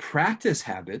your practice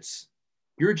habits,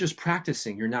 you're just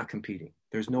practicing. You're not competing.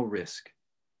 There's no risk.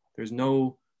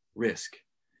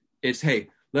 It's, hey,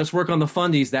 let's work on the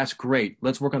fundies. That's great.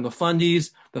 Let's work on the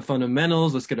fundies, the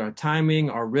fundamentals. Let's get our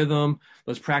timing, our rhythm.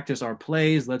 Let's practice our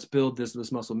plays. Let's build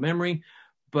this muscle memory.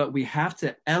 But we have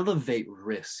to elevate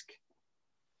risk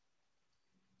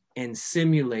and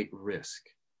simulate risk,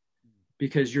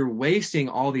 because you're wasting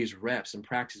all these reps and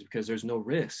practice because there's no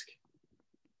risk.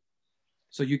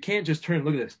 So you can't just turn and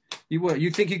look at this.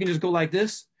 You think you can just go like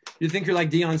this? You think you're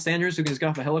like Deion Sanders, who can just get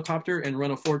off a helicopter and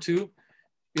run a 4.2?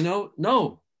 You know,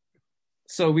 no.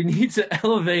 So we need to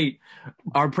elevate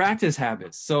our practice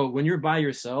habits. So when you're by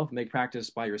yourself, make practice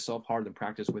by yourself harder than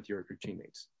practice with your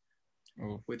teammates.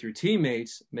 With your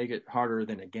teammates, make it harder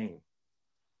than a game.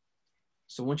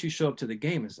 So once you show up to the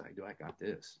game, it's like, I got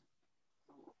this.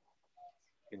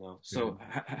 You know, so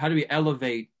how do we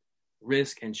elevate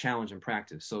risk and challenge and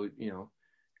practice? So, you know,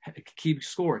 keep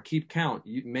score, keep count,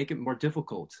 you make it more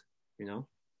difficult, you know?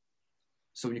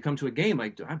 So when you come to a game,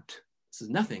 like, this is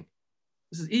nothing.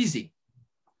 This is easy.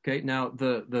 Okay, now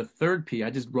the third P, I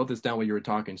just wrote this down while you were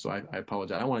talking, so I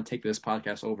apologize. I want to take this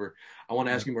podcast over. I want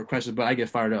to ask you more questions, but I get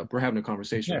fired up. We're having a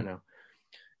conversation right now.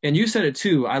 And you said it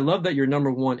too. I love that your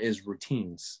number one is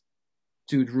routines.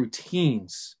 Dude,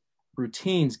 routines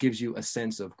gives you a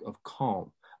sense of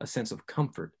calm, a sense of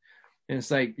comfort. And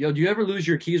it's like, do you ever lose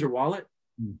your keys or wallet?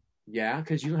 Yeah,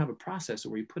 because you don't have a processor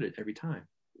where you put it every time.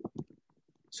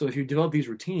 So if you develop these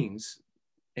routines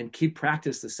and keep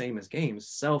practice the same as games,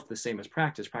 self the same as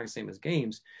practice the same as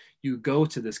games, you go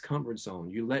to this comfort zone.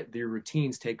 You let your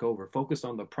routines take over. Focus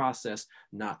on the process,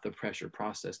 not the pressure.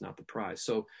 Process, not the prize.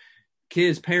 So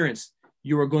kids, parents,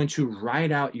 you are going to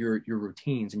write out your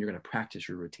routines, and you're going to practice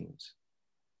your routines.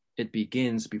 It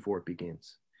begins before it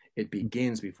begins. It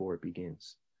begins before it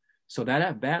begins. So that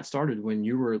at-bat started when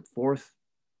you were fourth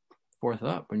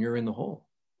up, when you're in the hole.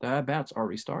 That at-bat's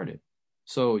already started.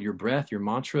 So your breath, your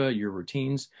mantra, your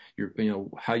routines,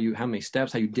 how many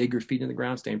steps, how you dig your feet in the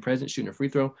ground, staying present, shooting a free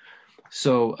throw.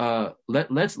 So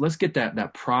let's get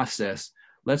that process.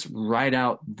 Let's write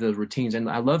out the routines. And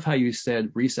I love how you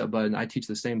said reset button. I teach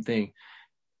the same thing.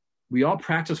 We all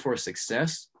practice for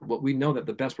success, but we know that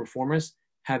the best performers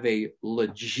have a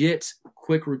legit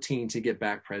quick routine to get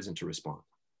back present, to respond.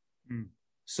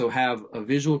 So have a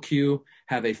visual cue,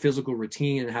 have a physical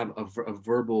routine, and have a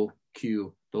verbal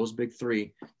cue, those big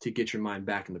three, to get your mind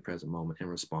back in the present moment and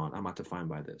respond. I'm not defined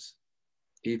by this.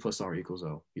 E plus R equals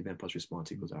O. Event plus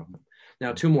response equals outcome.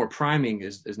 Now, two more. Priming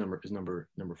is number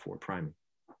 4, priming.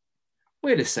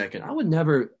 Wait a second. I would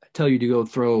never tell you to go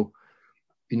throw,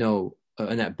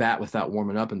 an at bat without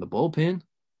warming up in the bullpen,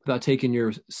 without taking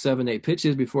your 7-8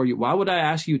 pitches before you. Why would I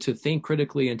ask you to think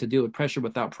critically and to deal with pressure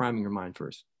without priming your mind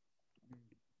first?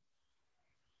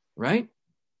 Right?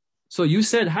 So you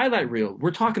said highlight reel.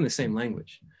 We're talking the same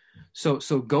language. So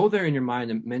go there in your mind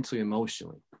and mentally,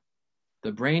 emotionally.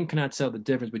 The brain cannot tell the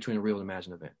difference between a real and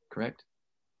imagined event, correct?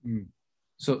 Mm.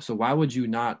 So why would you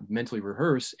not mentally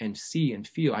rehearse and see and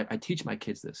feel? I teach my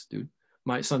kids this, dude.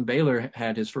 My son Baylor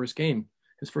had his first game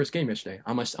yesterday.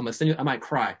 I'm gonna send you. I might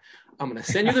cry. I'm gonna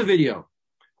send you the video.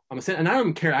 And I don't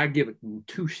even care. I give it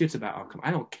 2 shits about outcome.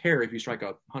 I don't care if you strike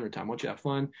out 100 times. I want you to have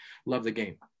fun. Love the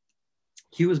game.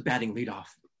 He was batting leadoff,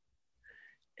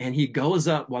 and he goes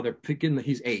up while they're picking.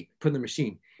 He's 8, putting the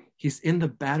machine. He's in the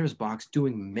batter's box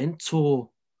doing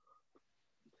mental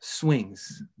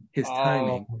swings. His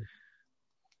timing.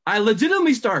 I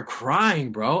legitimately start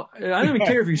crying, bro. I don't even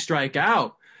care if you strike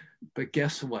out. But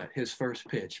guess what? His first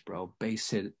pitch, bro,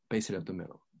 base hit up the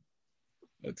middle.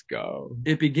 Let's go.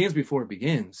 It begins before it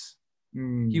begins.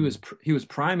 He was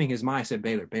priming his mind. I said,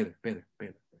 Baylor.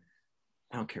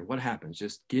 I don't care what happens.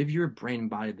 Just give your brain and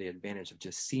body the advantage of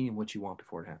just seeing what you want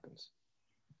before it happens.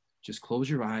 Just close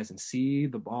your eyes and see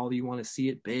the ball that you want to see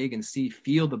it big and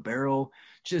feel the barrel.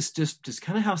 Just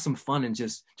kind of have some fun and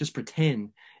just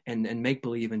pretend and make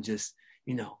believe and just,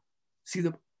 see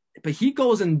but he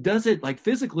goes and does it like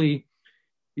physically,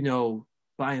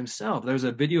 by himself. There's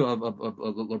a video of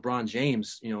LeBron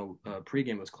James,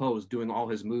 pregame was closed, doing all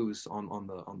his moves on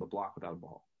the block without a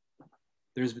ball.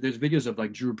 There's videos of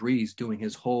like Drew Brees doing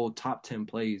his whole top 10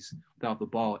 plays without the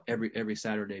ball every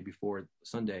Saturday before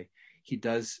Sunday. He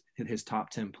does his top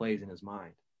 10 plays in his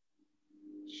mind.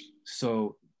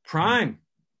 So prime,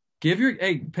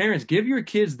 parents, give your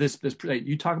kids this.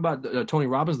 You talk about Tony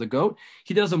Robbins, the GOAT.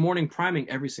 He does a morning priming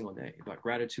every single day about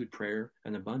gratitude, prayer,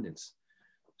 and abundance.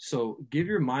 So give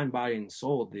your mind, body, and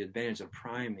soul the advantage of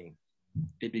priming.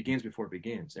 It begins before it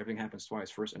begins. Everything happens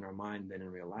twice, first in our mind, then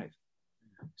in real life.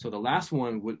 So the last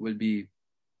one would be,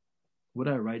 what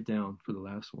did I write down for the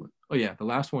last one? Oh yeah, the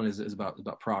last one is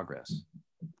about progress.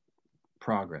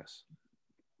 Progress.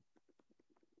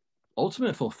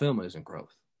 Ultimate fulfillment isn't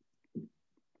growth.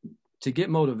 To get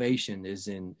motivation is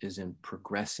in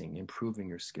progressing, improving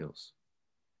your skills.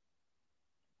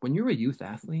 When you're a youth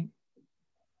athlete,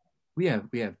 we have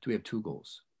 2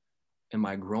 goals. Am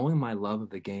I growing my love of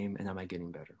the game, and am I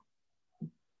getting better?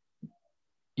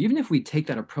 Even if we take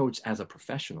that approach as a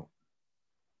professional,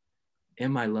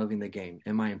 am I loving the game?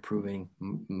 Am I improving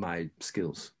my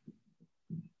skills?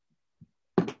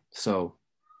 So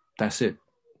that's it,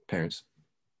 parents.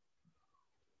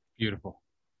 Beautiful.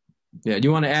 Yeah. Do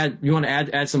you want to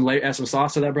add some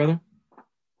sauce to that, brother?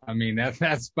 I mean,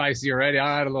 that's spicy already.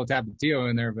 I had a little Tapatio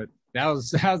in there, but that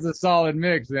was a solid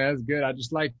mix, man. That's good. I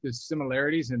just like the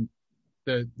similarities and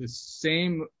the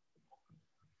same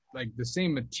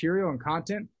material and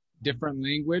content, different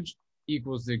language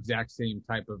equals the exact same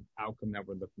type of outcome that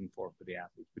we're looking for the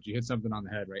athletes. But you hit something on the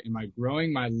head, right? Am I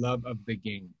growing my love of the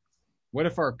game? What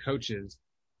if our coaches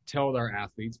tell our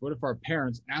athletes, what if our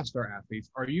parents asked our athletes,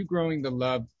 are you growing the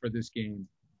love for this game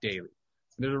daily?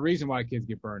 And there's a reason why kids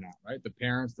get burned out, right? The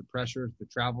parents, the pressures, the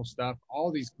travel stuff,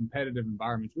 all these competitive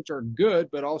environments, which are good,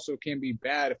 but also can be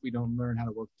bad if we don't learn how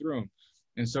to work through them.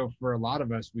 And so for a lot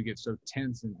of us, we get so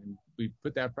tense and we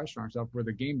put that pressure on ourselves where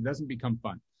the game doesn't become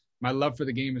fun. My love for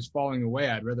the game is falling away.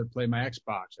 I'd rather play my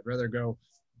Xbox. I'd rather go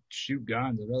shoot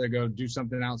guns. I'd rather go do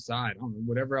something outside. I don't know,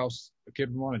 whatever else a kid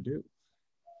would want to do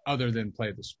other than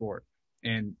play the sport.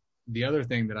 And the other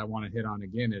thing that I want to hit on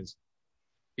again is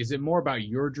it more about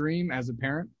your dream as a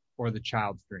parent or the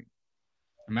child's dream?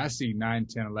 I mean, I see 9,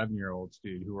 10, 11-year-olds,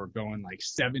 dude, who are going like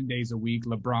 7 days a week,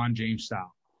 LeBron James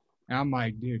style. And I'm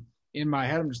like, dude, in my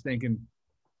head, I'm just thinking,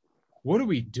 what are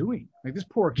we doing? Like this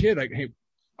poor kid, like, hey,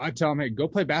 I tell him, hey, go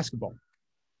play basketball.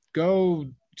 Go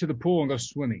to the pool and go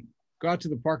swimming. Go out to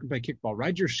the park and play kickball.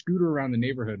 Ride your scooter around the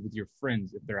neighborhood with your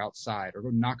friends if they're outside, or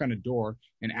go knock on a door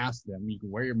and ask them. You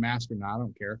can wear your mask or not, I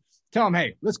don't care. Tell them,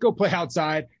 hey, let's go play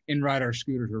outside and ride our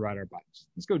scooters or ride our bikes.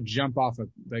 Let's go jump off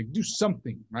do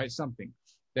something, right? Something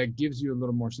that gives you a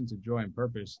little more sense of joy and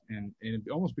purpose. And it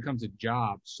almost becomes a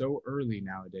job so early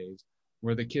nowadays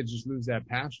where the kids just lose that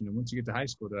passion. And once you get to high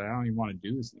school, I don't even want to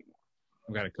do this anymore.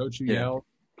 I've got a coach who yells.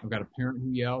 I've got a parent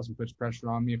who yells and puts pressure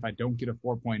on me. If I don't get a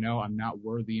 4.0, I'm not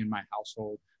worthy in my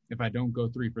household. If I don't go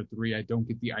 3 for 3, I don't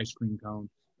get the ice cream cone.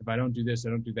 If I don't do this, I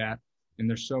don't do that. And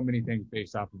there's so many things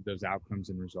based off of those outcomes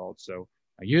and results. So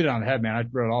you hit it on the head, man. I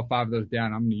wrote all 5 of those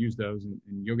down. I'm going to use those, and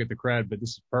you'll get the credit. But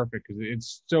this is perfect because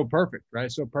it's so perfect, right?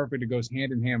 It's so perfect. It goes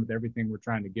hand in hand with everything we're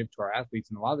trying to give to our athletes.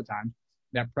 And a lot of the times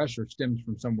that pressure stems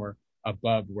from somewhere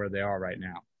above where they are right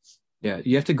now. Yeah,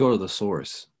 you have to go to the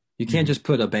source. You can't just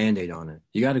put a Band-Aid on it.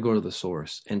 You got to go to the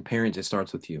source. And parents, it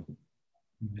starts with you.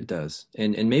 It does.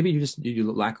 And maybe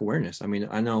you lack awareness. I mean,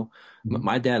 I know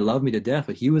my dad loved me to death,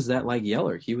 but he was that like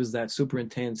yeller. He was that super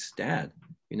intense dad.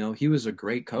 You know, he was a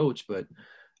great coach, but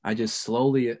I just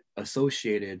slowly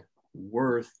associated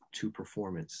worth to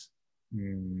performance.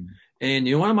 And,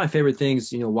 you know, one of my favorite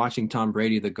things, you know, watching Tom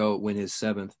Brady, the GOAT, win his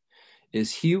 7th,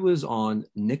 is he was on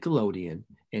Nickelodeon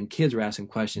and kids were asking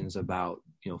questions about,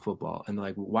 you know, football. And they're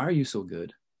like, why are you so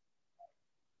good?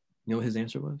 You know what his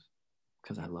answer was?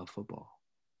 Because I love football.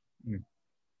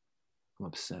 I'm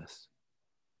obsessed.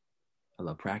 I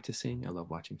love practicing. I love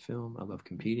watching film. I love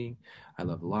competing. I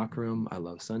love the locker room. I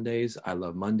love Sundays. I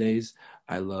love Mondays.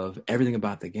 I love everything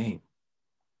about the game.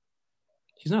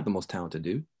 He's not the most talented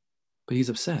dude, but he's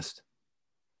obsessed.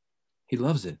 He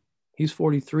loves it. He's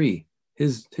 43.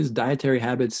 His dietary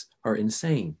habits are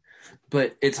insane,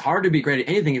 but it's hard to be great at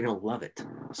anything if you don't love it.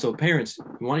 So parents,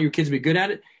 you want your kids to be good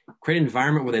at it, create an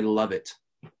environment where they love it.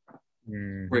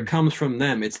 Where it comes from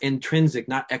them. It's intrinsic,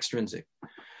 not extrinsic.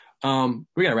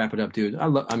 We gotta wrap it up, dude.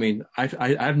 I've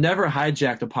never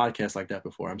hijacked a podcast like that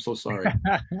before. I'm so sorry.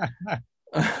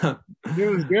 It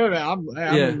was good. I'm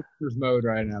in listener's mode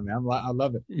right now, man. I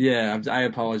love it. Yeah, I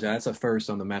apologize. That's a first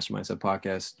on the Master Mindset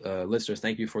podcast. Listeners,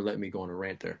 thank you for letting me go on a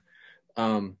rant there.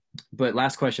 But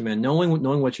last question, man. Knowing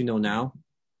what you know now,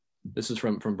 this is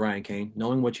from Brian Kane.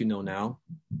 Knowing what you know now,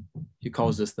 he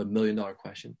calls this the $1 million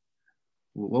question.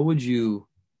 What would you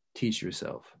teach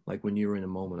yourself, like when you were in a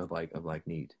moment of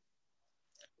need?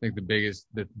 I think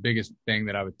the biggest thing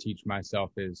that I would teach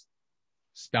myself is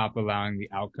stop allowing the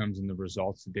outcomes and the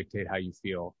results to dictate how you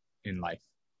feel in life.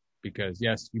 Because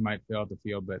yes, you might fail at the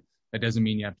field, but that doesn't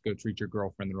mean you have to go treat your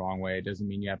girlfriend the wrong way. It doesn't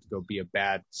mean you have to go be a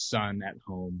bad son at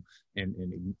home and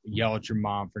yell at your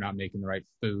mom for not making the right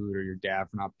food or your dad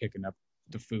for not picking up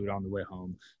the food on the way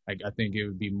home. Like, I think it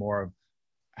would be more of,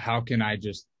 how can I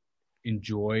just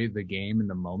enjoy the game in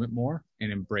the moment more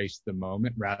and embrace the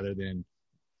moment rather than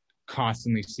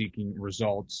constantly seeking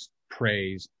results,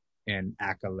 praise, and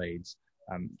accolades.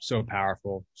 So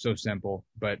powerful, so simple,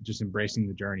 but just embracing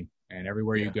the journey. And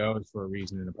everywhere you go is for a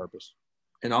reason and a purpose.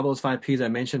 And all those 5 P's I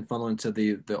mentioned funnel into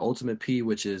the ultimate P,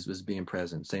 which is being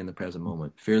present, stay in the present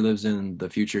moment. Fear lives in the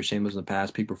future, shame lives in the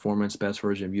past, peak performance, best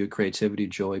version of you, creativity,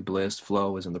 joy, bliss,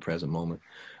 flow is in the present moment.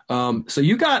 So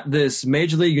you got this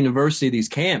Major League University, these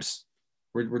camps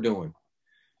we're doing.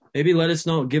 Maybe let us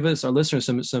know, give us, our listeners,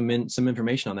 some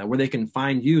information on that, where they can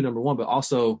find you, number one, but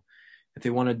also if they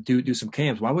want to do some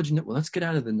camps. Why would you? Well, let's get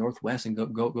out of the Northwest and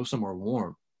go somewhere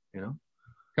warm, you know?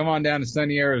 Come on down to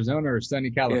sunny Arizona or sunny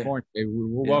California. Yeah.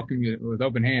 We'll welcome you with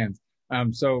open hands.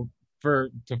 So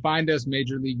to find us,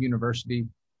 Major League University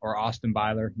or Austin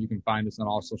Byler, you can find us on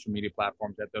all social media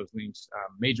platforms at those links,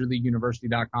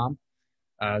 majorleagueuniversity.com.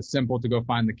 Simple to go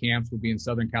find the camps. We'll be in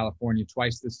Southern California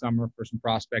twice this summer for some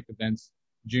prospect events,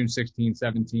 June 16,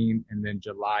 17, and then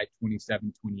July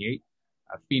 27, 28.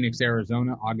 Phoenix,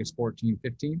 Arizona, August 14,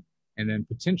 15, and then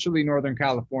potentially Northern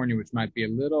California, which might be a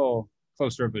little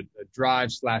closer of a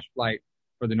drive/flight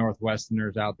for the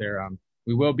Northwesterners out there.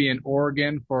 We will be in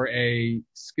Oregon for a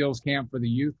skills camp for the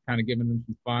youth, kind of giving them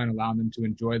some fun, allowing them to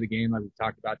enjoy the game like we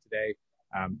talked about today.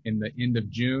 In the end of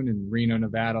June in Reno,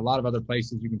 Nevada, a lot of other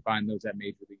places. You can find those at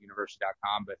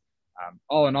majorleagueuniversity.com. But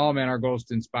all in all, man, our goal is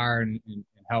to inspire and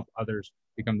help others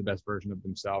become the best version of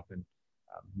themselves. And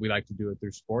we like to do it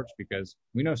through sports because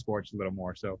we know sports a little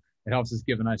more. So it helps us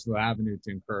give a nice little avenue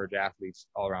to encourage athletes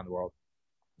all around the world.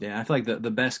 Yeah, I feel like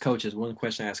the best coaches, one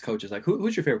question I ask coaches, like,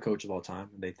 who's your favorite coach of all time?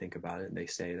 And they think about it and they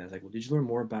say that. I was like, well, did you learn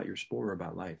more about your sport or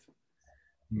about life?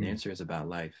 The answer is about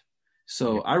life.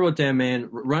 So I wrote down, man,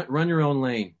 run your own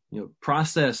lane,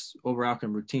 process over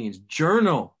outcome routines,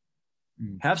 journal,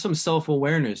 have some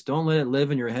self-awareness. Don't let it live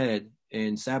in your head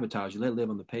and sabotage you. Let it live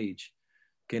on the page.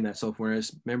 Getting that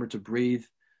self-awareness. Remember to breathe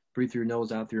through your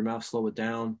nose, out through your mouth, slow it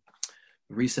down.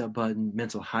 Reset button,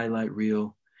 mental highlight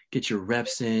reel, get your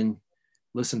reps in,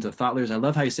 listen to thought leaders. I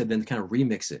love how you said then kind of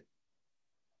remix it.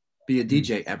 Be a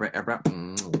DJ.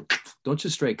 Don't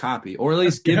just straight copy, or at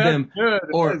least give them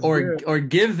or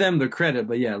give them the credit.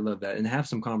 But yeah, I love that. And have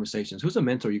some conversations. Who's a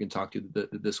mentor you can talk to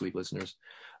this week, listeners?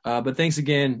 But thanks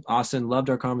again, Austin. Loved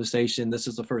our conversation. This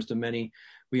is the first of many.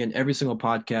 We end every single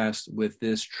podcast with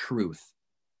this truth.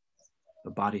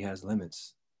 The body has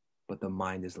limits. but the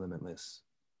mind is limitless.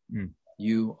 Mm.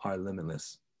 You are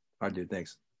limitless. All right, dude.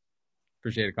 Thanks.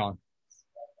 Appreciate it, Colin.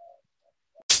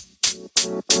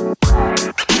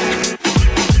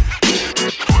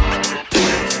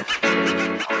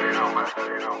 You know, man.